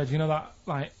 Yeah, do you know that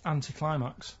like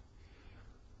anticlimax?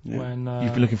 Yeah. When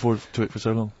You've been looking forward to it for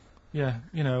so long. yeah,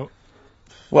 you know,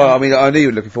 Well, I mean, I knew you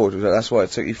were looking forward to it. That's why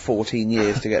it took you 14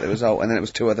 years to get the result, and then it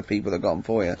was 2 other people that got them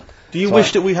for you. Do you So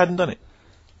wish that we hadn't done it?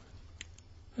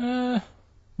 no,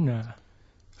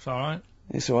 it's all right.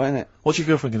 It's alright, isn't it? What's your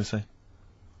girlfriend going to say?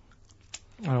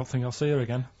 I don't think I'll see her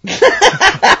again.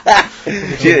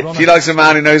 She likes a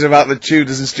man who knows about the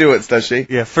Tudors and Stuarts, does she?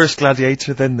 Yeah, first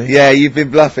Gladiator, then this. Yeah, you've been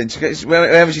bluffing.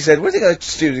 Whenever she said, "Where did it go to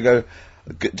Stuarts?" You go,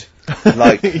 "Good."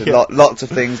 Like Yeah. lots of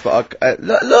things, but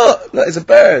look, it's a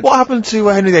bird. What happened to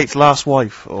Henry VIII's last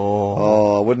wife?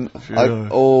 Oh, I wouldn't. Yeah.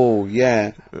 Oh,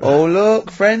 yeah. Oh,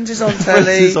 look, Friends is on telly.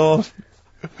 Friends is on.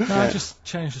 No, I just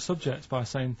changed the subject by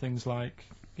saying things like,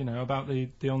 about the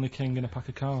only king in a pack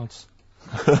of cards.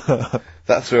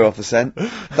 That threw off the scent.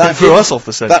 That threw us off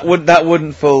the scent. That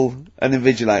wouldn't fool an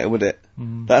invigilator, would it?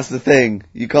 That's the thing.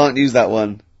 You can't use that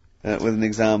one with an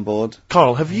exam board.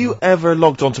 Carl, have you ever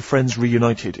logged on to Friends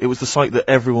Reunited? It was the site that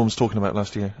everyone was talking about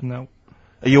last year. No.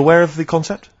 Are you aware of the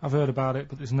concept? I've heard about it,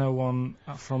 but there's no one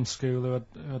from school who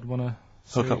I'd want to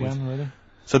see Hook up with. again, really.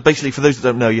 So basically, for those that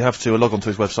don't know, you have to log onto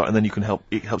his website, and then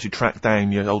it helps you track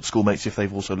down your old schoolmates if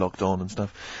they've also logged on and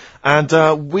stuff.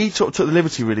 And we took the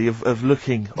liberty, really, of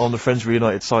looking on the Friends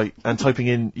Reunited site and typing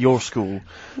in your school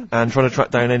and trying to track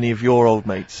down any of your old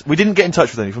mates. We didn't get in touch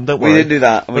with any of them, don't worry. We didn't do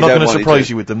that. We're not going to surprise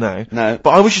you with them now. No.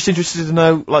 But I was just interested to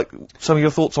know, some of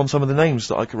your thoughts on some of the names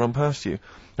that I could run past you.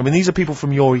 I mean, these are people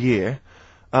from your year.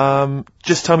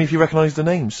 Just tell me if you recognise the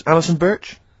names. Alison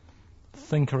Birch?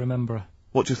 Think I remember her.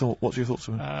 What's your thoughts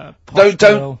on her? Posh Don't-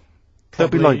 girl,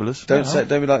 Don't be probably- libellous. Don't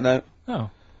No. be like, no.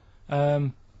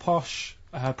 No. Posh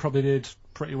probably did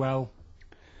pretty well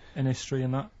in history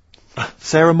and that.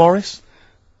 Sarah Morris?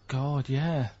 God,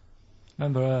 yeah.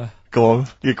 Remember her? Go on.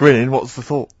 You're grinning. What's the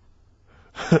thought?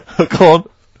 Go on.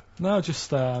 No,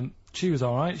 just she was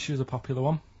all right. She was a popular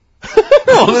one.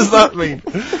 What does that mean?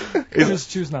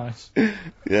 She was nice.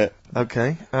 Yeah.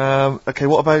 Okay. Okay.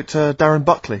 What about Darren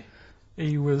Buckley?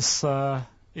 He was one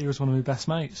of my best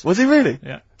mates. Was he really?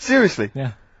 Yeah. Seriously?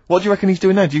 Yeah. What do you reckon he's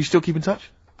doing now? Do you still keep in touch?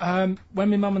 When my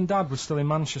mum and dad were still in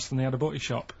Manchester and they had a butty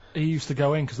shop, he used to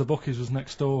go in because the bookies was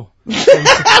next door. I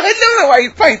love the way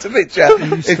you paint a picture.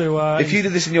 He used to, If you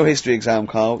did this in your history exam,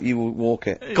 Carl, you will walk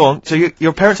it. Go on. So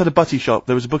your parents had a butty shop.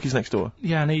 There was a bookies next door.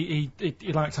 Yeah, and he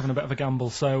liked having a bit of a gamble,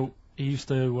 so he used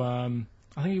to.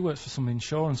 I think he works for some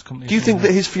insurance company. Do you or think that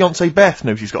something. his fiancée Beth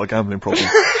knows he's got a gambling problem?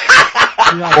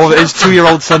 Yeah. Or that his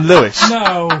 2-year-old son Lewis?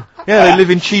 No, Yeah, they live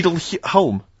in Cheadle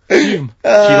Holme. Hume.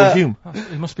 Cheadle Hume.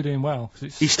 He must be doing well. 'Cause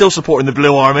it's He's still supporting the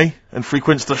Blue Army and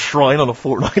frequents the shrine on a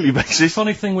fortnightly basis.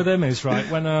 funny thing with him is right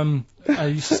when I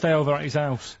used to stay over at his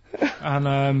house,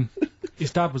 and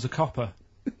his dad was a copper,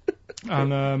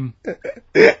 and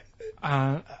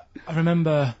I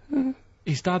remember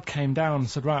his dad came down and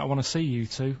said, "Right, I want to see you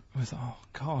two." I thought, "Oh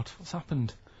God, what's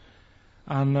happened?"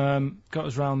 And got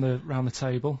us round the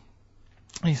table.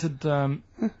 And he said, "Do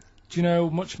you know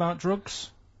much about drugs?"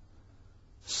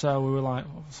 So we were like,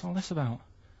 "What's all this about?"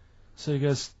 So he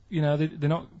goes, they're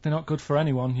not good for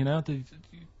anyone, they're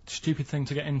stupid thing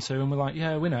to get into. And we're like,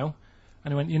 "Yeah, we know."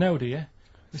 And he went, "You know, do you?"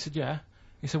 We said, "Yeah."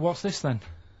 He said, "What's this then?"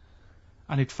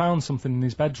 And he'd found something in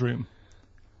his bedroom,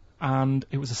 and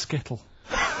it was a Skittle.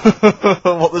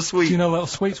 What the sweet? Do you know little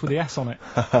sweets with the S on it?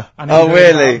 And Oh, he knew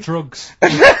really? about drugs.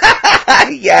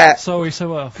 Yeah. So he said,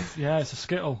 "Well, yeah, it's a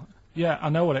Skittle." Yeah, I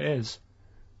know what it is.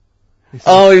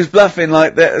 Oh, he was bluffing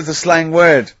like that as a slang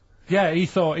word. Yeah, he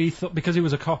thought because he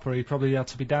was a copper, he probably had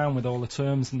to be down with all the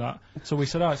terms and that. So we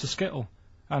said, oh, it's a skittle.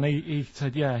 And he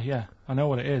said, yeah, I know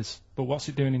what it is, but what's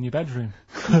it doing in your bedroom?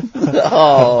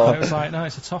 Oh. And it was like, no,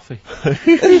 it's a toffee. So,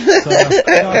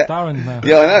 Darren,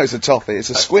 Yeah, I know, it's a toffee, it's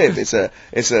a squib, it's a,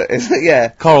 yeah.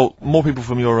 Carl, more people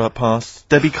from your past.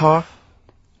 Debbie Carr?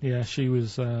 Yeah, she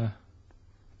was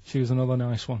another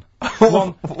nice one.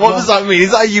 What does that mean?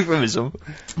 Is that a euphemism?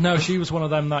 No, she was one of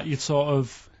them that you'd sort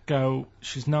of go,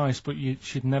 she's nice, but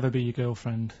she'd never be your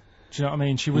girlfriend. Do you know what I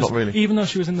mean? She was, Not really. Even though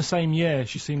she was in the same year,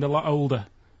 she seemed a lot older.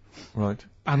 Right.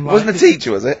 And like, Wasn't a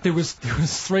teacher, was it? There was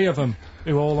 3 of them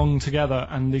who all hung together,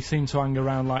 and they seemed to hang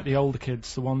around like the older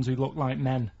kids, the ones who looked like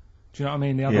men. Do you know what I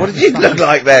mean? They had, What did you look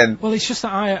like then? Well, it's just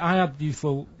that I had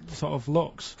youthful sort of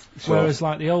looks, whereas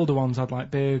like the older ones had like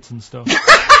beards and stuff.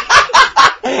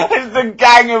 It's the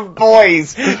gang of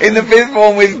boys in the 5th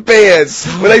form with beards.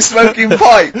 Were they smoking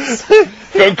pipes?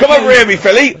 Come over here, me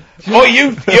filly.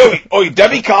 Oi,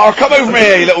 Debbie Carr, come over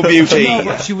here, you little beauty. No,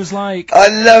 but she was like... I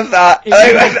love that.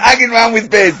 Hanging around with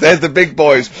beards. There's the big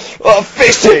boys. Oh,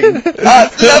 fishing.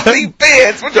 Lovely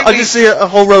beards. What do you I mean? just see a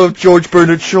whole row of George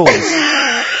Bernard Shaws.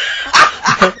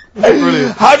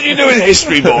 Brilliant. How do you do in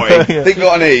history, boy? Yeah. Think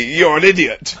got an E. You're an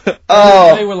idiot. They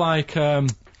Oh. were like,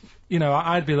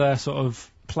 I'd be there sort of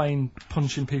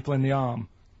punching people in the arm.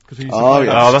 We used to play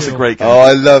that Oh, that's a skill. great game. Oh,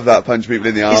 I love that. Punch people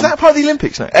in the arm. Is that part of the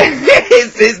Olympics now?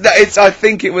 it's I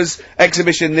think it was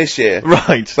exhibition this year.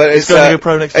 Right. But it's going to be a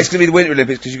pro next it's going to be the Winter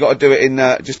Olympics because you've got to do it in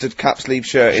just a cap sleeve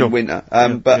shirt Sure. in winter.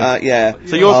 Yeah.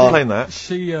 So you're also playing that?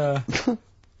 She, but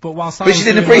whilst I But was she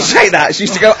didn't doing appreciate that. She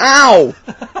used to go, ow!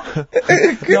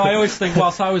 No, I always think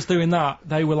whilst I was doing that,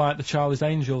 they were like the Charlie's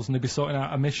Angels, and they'd be sorting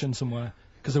out a mission somewhere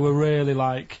because they were really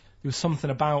like there was something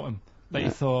about them that you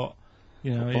thought,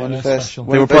 they're special.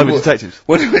 They were private detectives.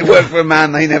 What if it worked for a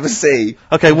man they never see?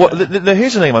 Okay,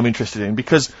 here's a name I'm interested in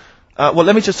because,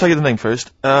 let me just tell you the name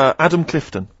first. Adam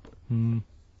Clifton.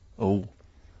 Oh.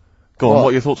 Go on, what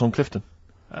are your thoughts on Clifton?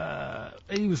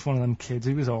 He was one of them kids.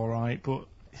 He was alright, but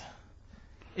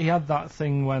he had that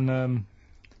thing when,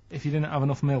 if you didn't have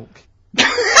enough milk,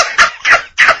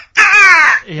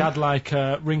 he had like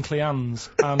wrinkly hands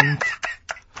and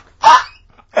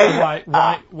like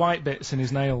white bits in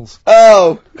his nails.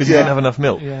 Oh! Because he didn't have enough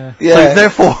milk. Yeah. So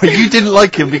therefore, you didn't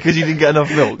like him because you didn't get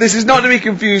enough milk. This is not to be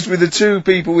confused with the 2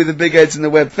 people with the big heads and the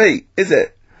webbed feet, is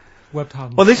it? Webbed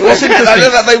hands. Well, what's I interesting.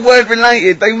 know that they weren't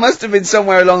related. They must have been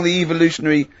somewhere along the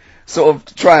evolutionary sort of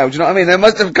trail. Do you know what I mean? They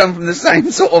must have come from the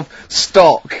same sort of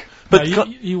stock. But no,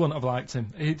 you wouldn't have liked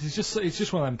him. It's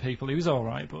just one of them people. He was all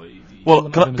right,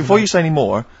 but before you say any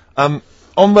more,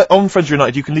 on Friends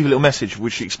United, you can leave a little message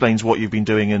which explains what you've been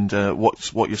doing and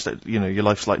what your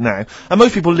life's like now. And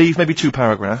most people leave maybe 2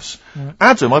 paragraphs. Right.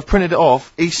 Adam, I've printed it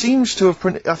off. He seems to have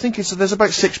printed. I think there's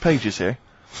about 6 pages here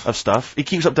of stuff. He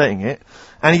keeps updating it,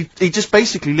 and he just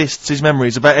basically lists his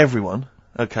memories about everyone.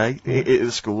 Okay, at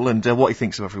the school and what he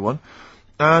thinks of everyone.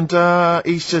 And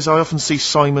he says, I often see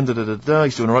Simon,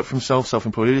 he's doing alright for himself,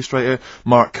 self-employed illustrator,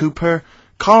 Mark Cooper,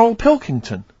 Carl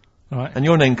Pilkington. Right. And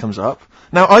your name comes up.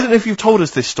 Now, I don't know if you've told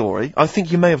us this story, I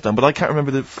think you may have done, but I can't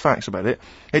remember the facts about it.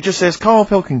 It just says, Carl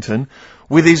Pilkington,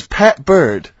 with his pet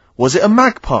bird, was it a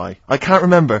magpie? I can't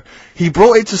remember. He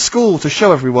brought it to school to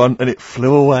show everyone, and it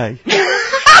flew away.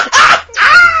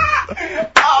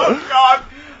 Oh, God!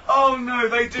 Oh, no,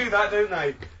 they do that, don't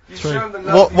they? You True. show them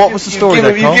the love. What was the story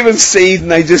there, You Carl? give them seed and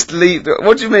they just leave.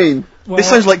 What do you mean? Well, This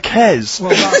sounds like Kez. Well,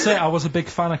 that's it. I was a big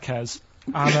fan of Kez,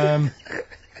 and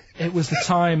it was the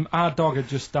time our dog had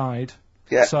just died,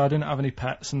 Yeah. so I didn't have any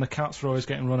pets, and the cats were always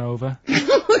getting run over,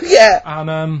 Yeah.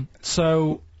 and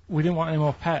so we didn't want any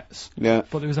more pets. Yeah.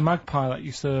 But there was a magpie that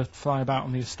used to fly about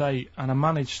on the estate, and I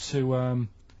managed to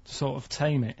sort of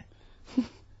tame it.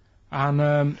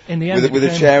 And in the end, With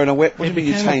a chair and a whip? What do it you mean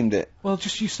you became tamed it? Well,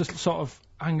 just used to sort of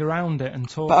hang around it and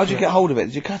talk. But how'd to you it. get hold of it?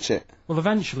 Did you catch it? Well,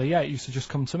 eventually, yeah, it used to just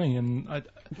come to me, and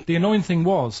the annoying thing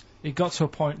was, it got to a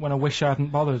point when I wish I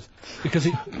hadn't bothered, because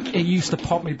it used to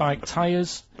pop me bike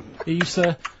tyres. It used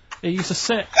to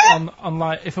sit on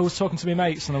like, if I was talking to my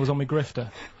mates and I was on my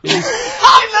grifter.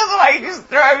 I love the way he just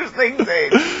throws things in.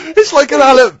 It's like an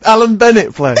Alan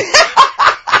Bennett play.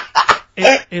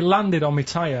 It landed on my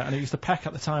tyre, and it used to peck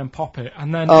at the time, pop it,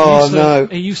 and then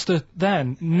it used to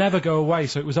then never go away,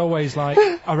 so it was always like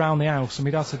around the house, and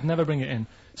my dad said never bring it in.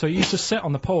 So it used to sit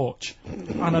on the porch,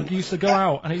 and I used to go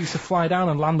out, and it used to fly down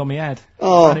and land on my head,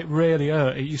 and it really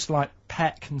hurt. It used to like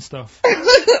peck and stuff.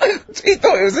 He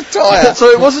thought it was a tyre. So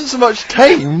it wasn't so much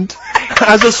tamed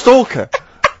as a stalker.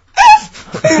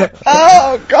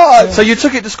 Oh, God. So you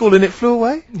took it to school and it flew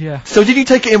away? Yeah. So did you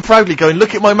take it in proudly going,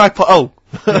 look at my magpie? Oh,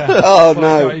 Yeah. Oh, But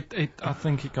no. I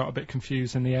think it got a bit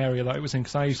confused in the area that it was in,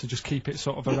 because I used to just keep it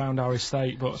sort of around our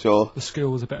estate, but Sure. the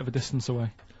school was a bit of a distance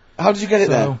away. How did you get it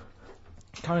there? So,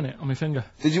 carrying it on my finger.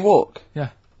 Did you walk? Yeah.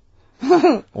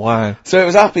 Wow. So it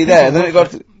was happy there, and then it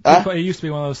got... But it used to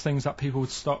be one of those things that people would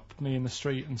stop me in the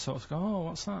street and sort of go, "Oh,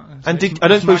 what's that?" And it's I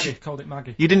don't suppose Maggie, called it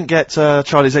Maggie. You didn't get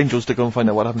Charlie's Angels to go and find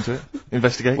out what happened to it?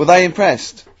 Investigate? Were they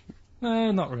impressed?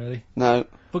 No, not really. No.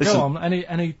 But Listen. go on.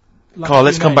 Any. Like, Carl,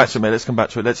 let's few come back names? to it, mate. Let's come back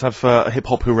to it. Let's have a hip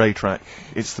hop hooray track.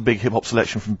 It's the big hip hop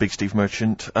selection from Big Steve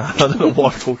Merchant. I don't know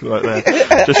what I'm talking about there.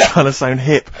 Just trying to sound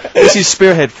hip. This is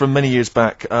Spearhead from many years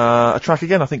back. A track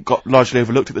again, I think got largely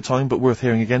overlooked at the time, but worth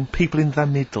hearing again. People in the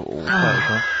Middle.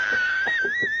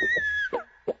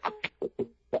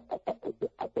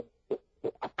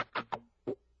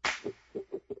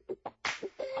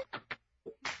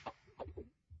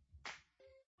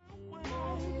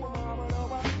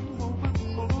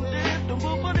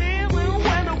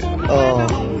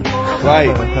 Oh,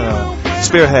 great.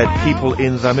 Spearhead, People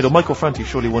in the Middle. Michael Franti,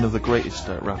 surely one of the greatest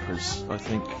rappers, I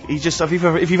think.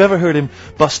 If you've ever heard him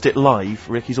bust it live,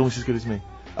 Rick, he's almost as good as me.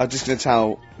 I'm just going to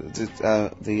tell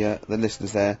the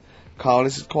listeners there, Carl,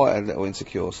 this is quite a little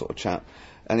insecure sort of chap,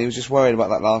 and he was just worried about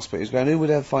that last bit. He was going, who would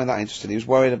ever find that interesting? He was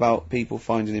worried about people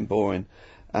finding him boring.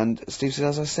 And Steve said,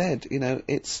 as I said, you know,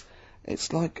 it's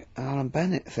like an Alan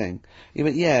Bennett thing. He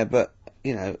went, yeah, but,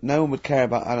 you know, no one would care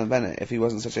about Alan Bennett if he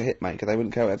wasn't such a hit maker. They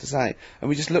wouldn't care what he had to say. And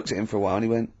we just looked at him for a while, and he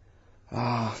went,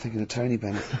 thinking of Tony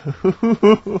Bennett.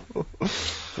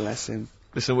 Bless him.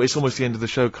 Listen, it's almost the end of the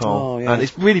show, Carl. Oh, yeah. And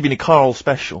it's really been a Carl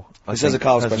special. This is a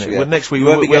Carl special, yeah. Well, next week, We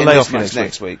won't be we'll getting lay this off you much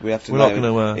next week. We have to We're know. not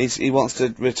going to... He wants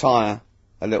to retire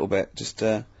a little bit, just...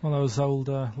 Well, those old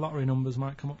lottery numbers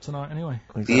might come up tonight anyway.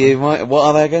 Exactly. You might... What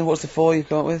are they again? What's the 4 you've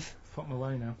come up with? Fuck my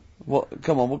way now. What?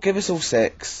 Come on, well, give us all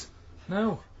 6.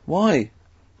 No. Why?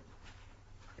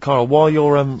 Carl, while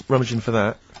you're rummaging for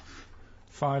that,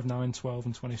 5, 9, 12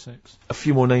 and 26. a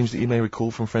few more names that you may recall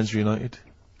from Friends Reunited.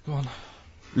 Go on.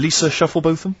 Lisa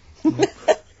Shufflebotham? Do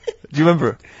you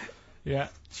remember her? Yeah,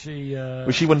 she...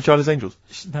 Was she one of Charlie's Angels?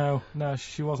 No,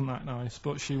 she wasn't that nice,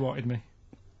 but she wanted me.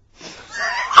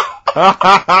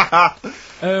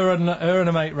 Her and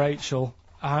a mate Rachel,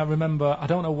 I remember, I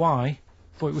don't know why,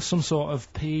 but it was some sort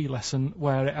of PE lesson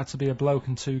where it had to be a bloke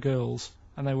and 2 girls,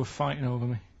 and they were fighting over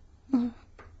me.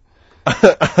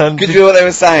 And Could you hear what they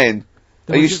were saying?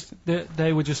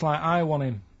 They were just like, I want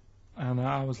him, and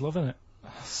I was loving it.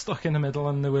 Stuck in the middle,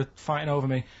 and they were fighting over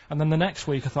me. And then the next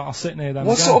week, I thought I'll sit near them.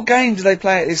 What again. sort of game do they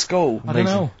play at this school? I don't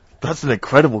know, That's an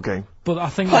incredible game. but I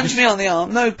think Punch me on the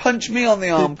arm. No, punch me on the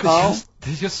arm, Carl.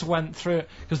 They just went through it.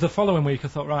 Because the following week, I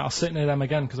thought, right, I'll sit near them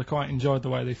again because I quite enjoyed the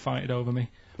way they fighted over me.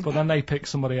 But then they picked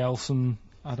somebody else, and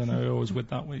I don't know who I was with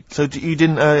that week. So you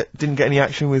didn't get any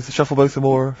action with Shufflebotham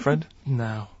or a friend?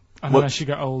 No. And What- then as she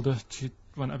got older, she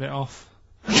went a bit off.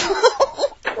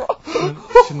 She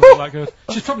didn't look that good.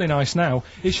 She's probably nice now.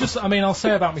 It's just, I mean, I'll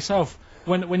say about myself,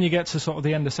 when you get to sort of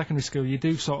the end of secondary school, you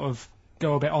do sort of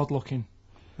go a bit odd looking.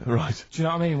 Right. Do you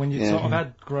know what I mean? When your Yeah. sort of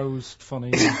head grows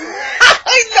funny.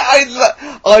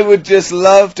 I would just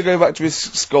love to go back to his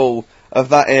school of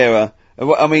that era.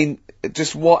 I mean,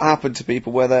 just what happened to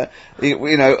people, whether,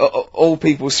 you know, all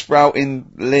people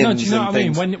sprouting limbs No, do you know and what I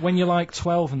mean? things. When you're like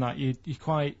 12 and that, you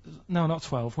quite... No, not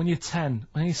 12. When you're 10.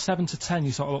 When you're 7 to 10,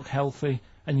 you sort of look healthy.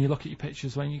 And you look at your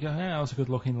pictures when you go, yeah, I was a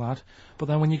good-looking lad. But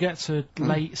then when you get to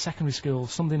late secondary school,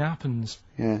 something happens.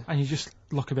 Yeah. And you just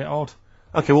look a bit odd.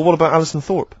 Okay, well, what about Alison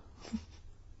Thorpe?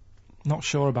 Not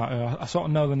sure about her. I sort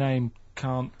of know the name,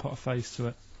 can't put a face to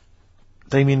it.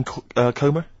 Damien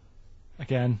Comer?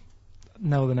 Again,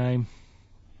 know the name,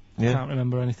 Yeah. can't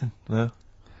remember anything. No.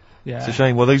 Yeah. It's a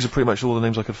shame. Well, those are pretty much all the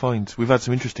names I could find. We've had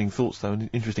some interesting thoughts, though, and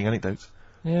interesting anecdotes.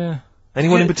 Yeah.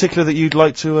 Anyone in particular that you'd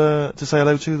like to say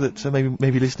hello to that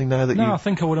maybe listening now that No, you... I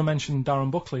think I would have mentioned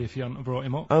Darren Buckley if you hadn't have brought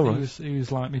him up. Oh, right. He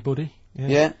was like my buddy.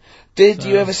 Yeah. Did So-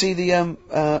 you ever see the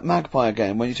Magpie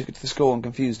game when you took it to the school and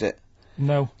confused it?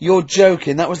 No. You're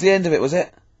joking. That was the end of it, was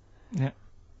it? Yeah.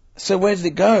 So where did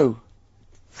it go?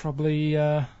 Probably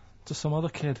to some other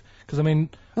kid. Because, I mean,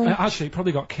 actually, it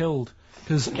probably got killed.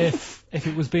 Because if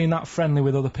it was being that friendly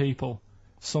with other people,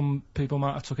 some people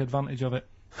might have took advantage of it.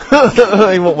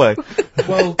 In what way?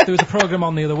 Well, there was a programme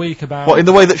on the other week about... What, in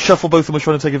the way that Shufflebotham was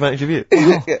trying to take advantage of you?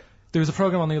 Yeah. There was a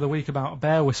programme on the other week about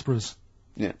bear whisperers.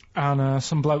 Yeah. And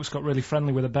some blokes got really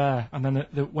friendly with a bear. And then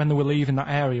when they were leaving that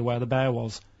area where the bear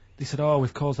was, they said, oh,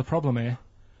 we've caused a problem here.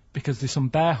 Because there's some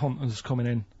bear hunters coming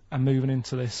in and moving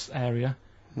into this area.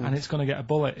 And it's going to get a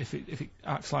bullet if it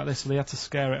acts like this. So they had to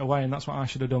scare it away. And that's what I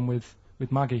should have done with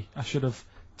Maggie. I should have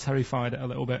terrified it a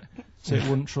little bit. So it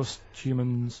wouldn't trust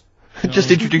humans.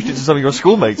 Just introduced it to some of your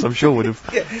schoolmates, I'm sure would have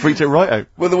freaked it right out.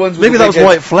 Well, the ones with Maybe the that big was heads-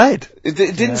 why it fled. It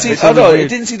didn't see. It's Oh no! weird. It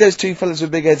didn't see those two fellas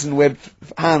with big heads and webbed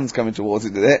hands coming towards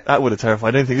it, did it? That would have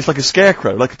terrified anything. It's like a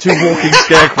scarecrow, like two walking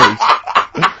scarecrows.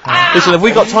 Listen, have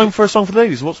we got time for a song for the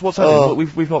ladies? What's happening? Oh.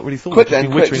 We've not really thought. Quick We've just then,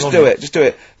 been quick! wittering Just on do here. it! Just do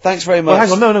it! Thanks very much. Well,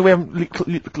 hang on, no, we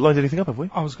haven't lined anything up, have we?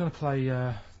 I was going to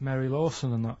play Mary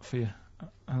Lawson and that for you.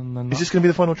 And then Is this going to be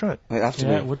the final track? It has to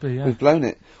Yeah, be. it would be, yeah. We've blown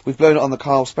it. We've blown it on the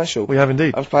Carl special. We have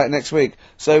indeed. I'll play it next week.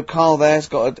 So Carl there's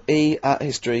got an E at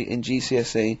history in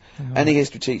GCSE. Any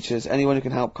history teachers, anyone who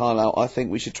can help Carl out, I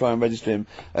think we should try and register him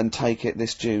and take it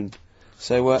this June.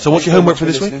 So what's your homework for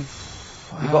this week?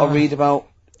 You've got to read about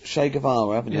Che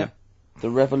Guevara, haven't Yeah. you? The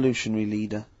revolutionary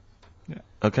leader.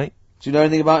 Okay. Do you know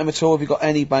anything about him at all? Have you got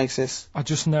any basis? I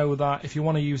just know that if you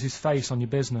want to use his face on your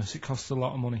business, it costs a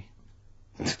lot of money.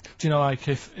 Do you know, like,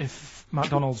 if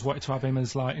McDonald's wanted to have him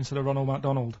as, like, instead of Ronald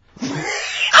McDonald? How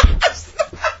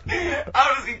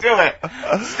does he do it?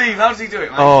 Steve, how does he do it,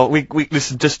 mate? Oh, we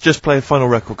listen. Just play a final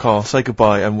record, Carl. Say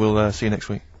goodbye, and we'll see you next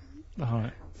week.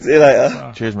 Alright. See you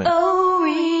later. Cheers, mate. Oh,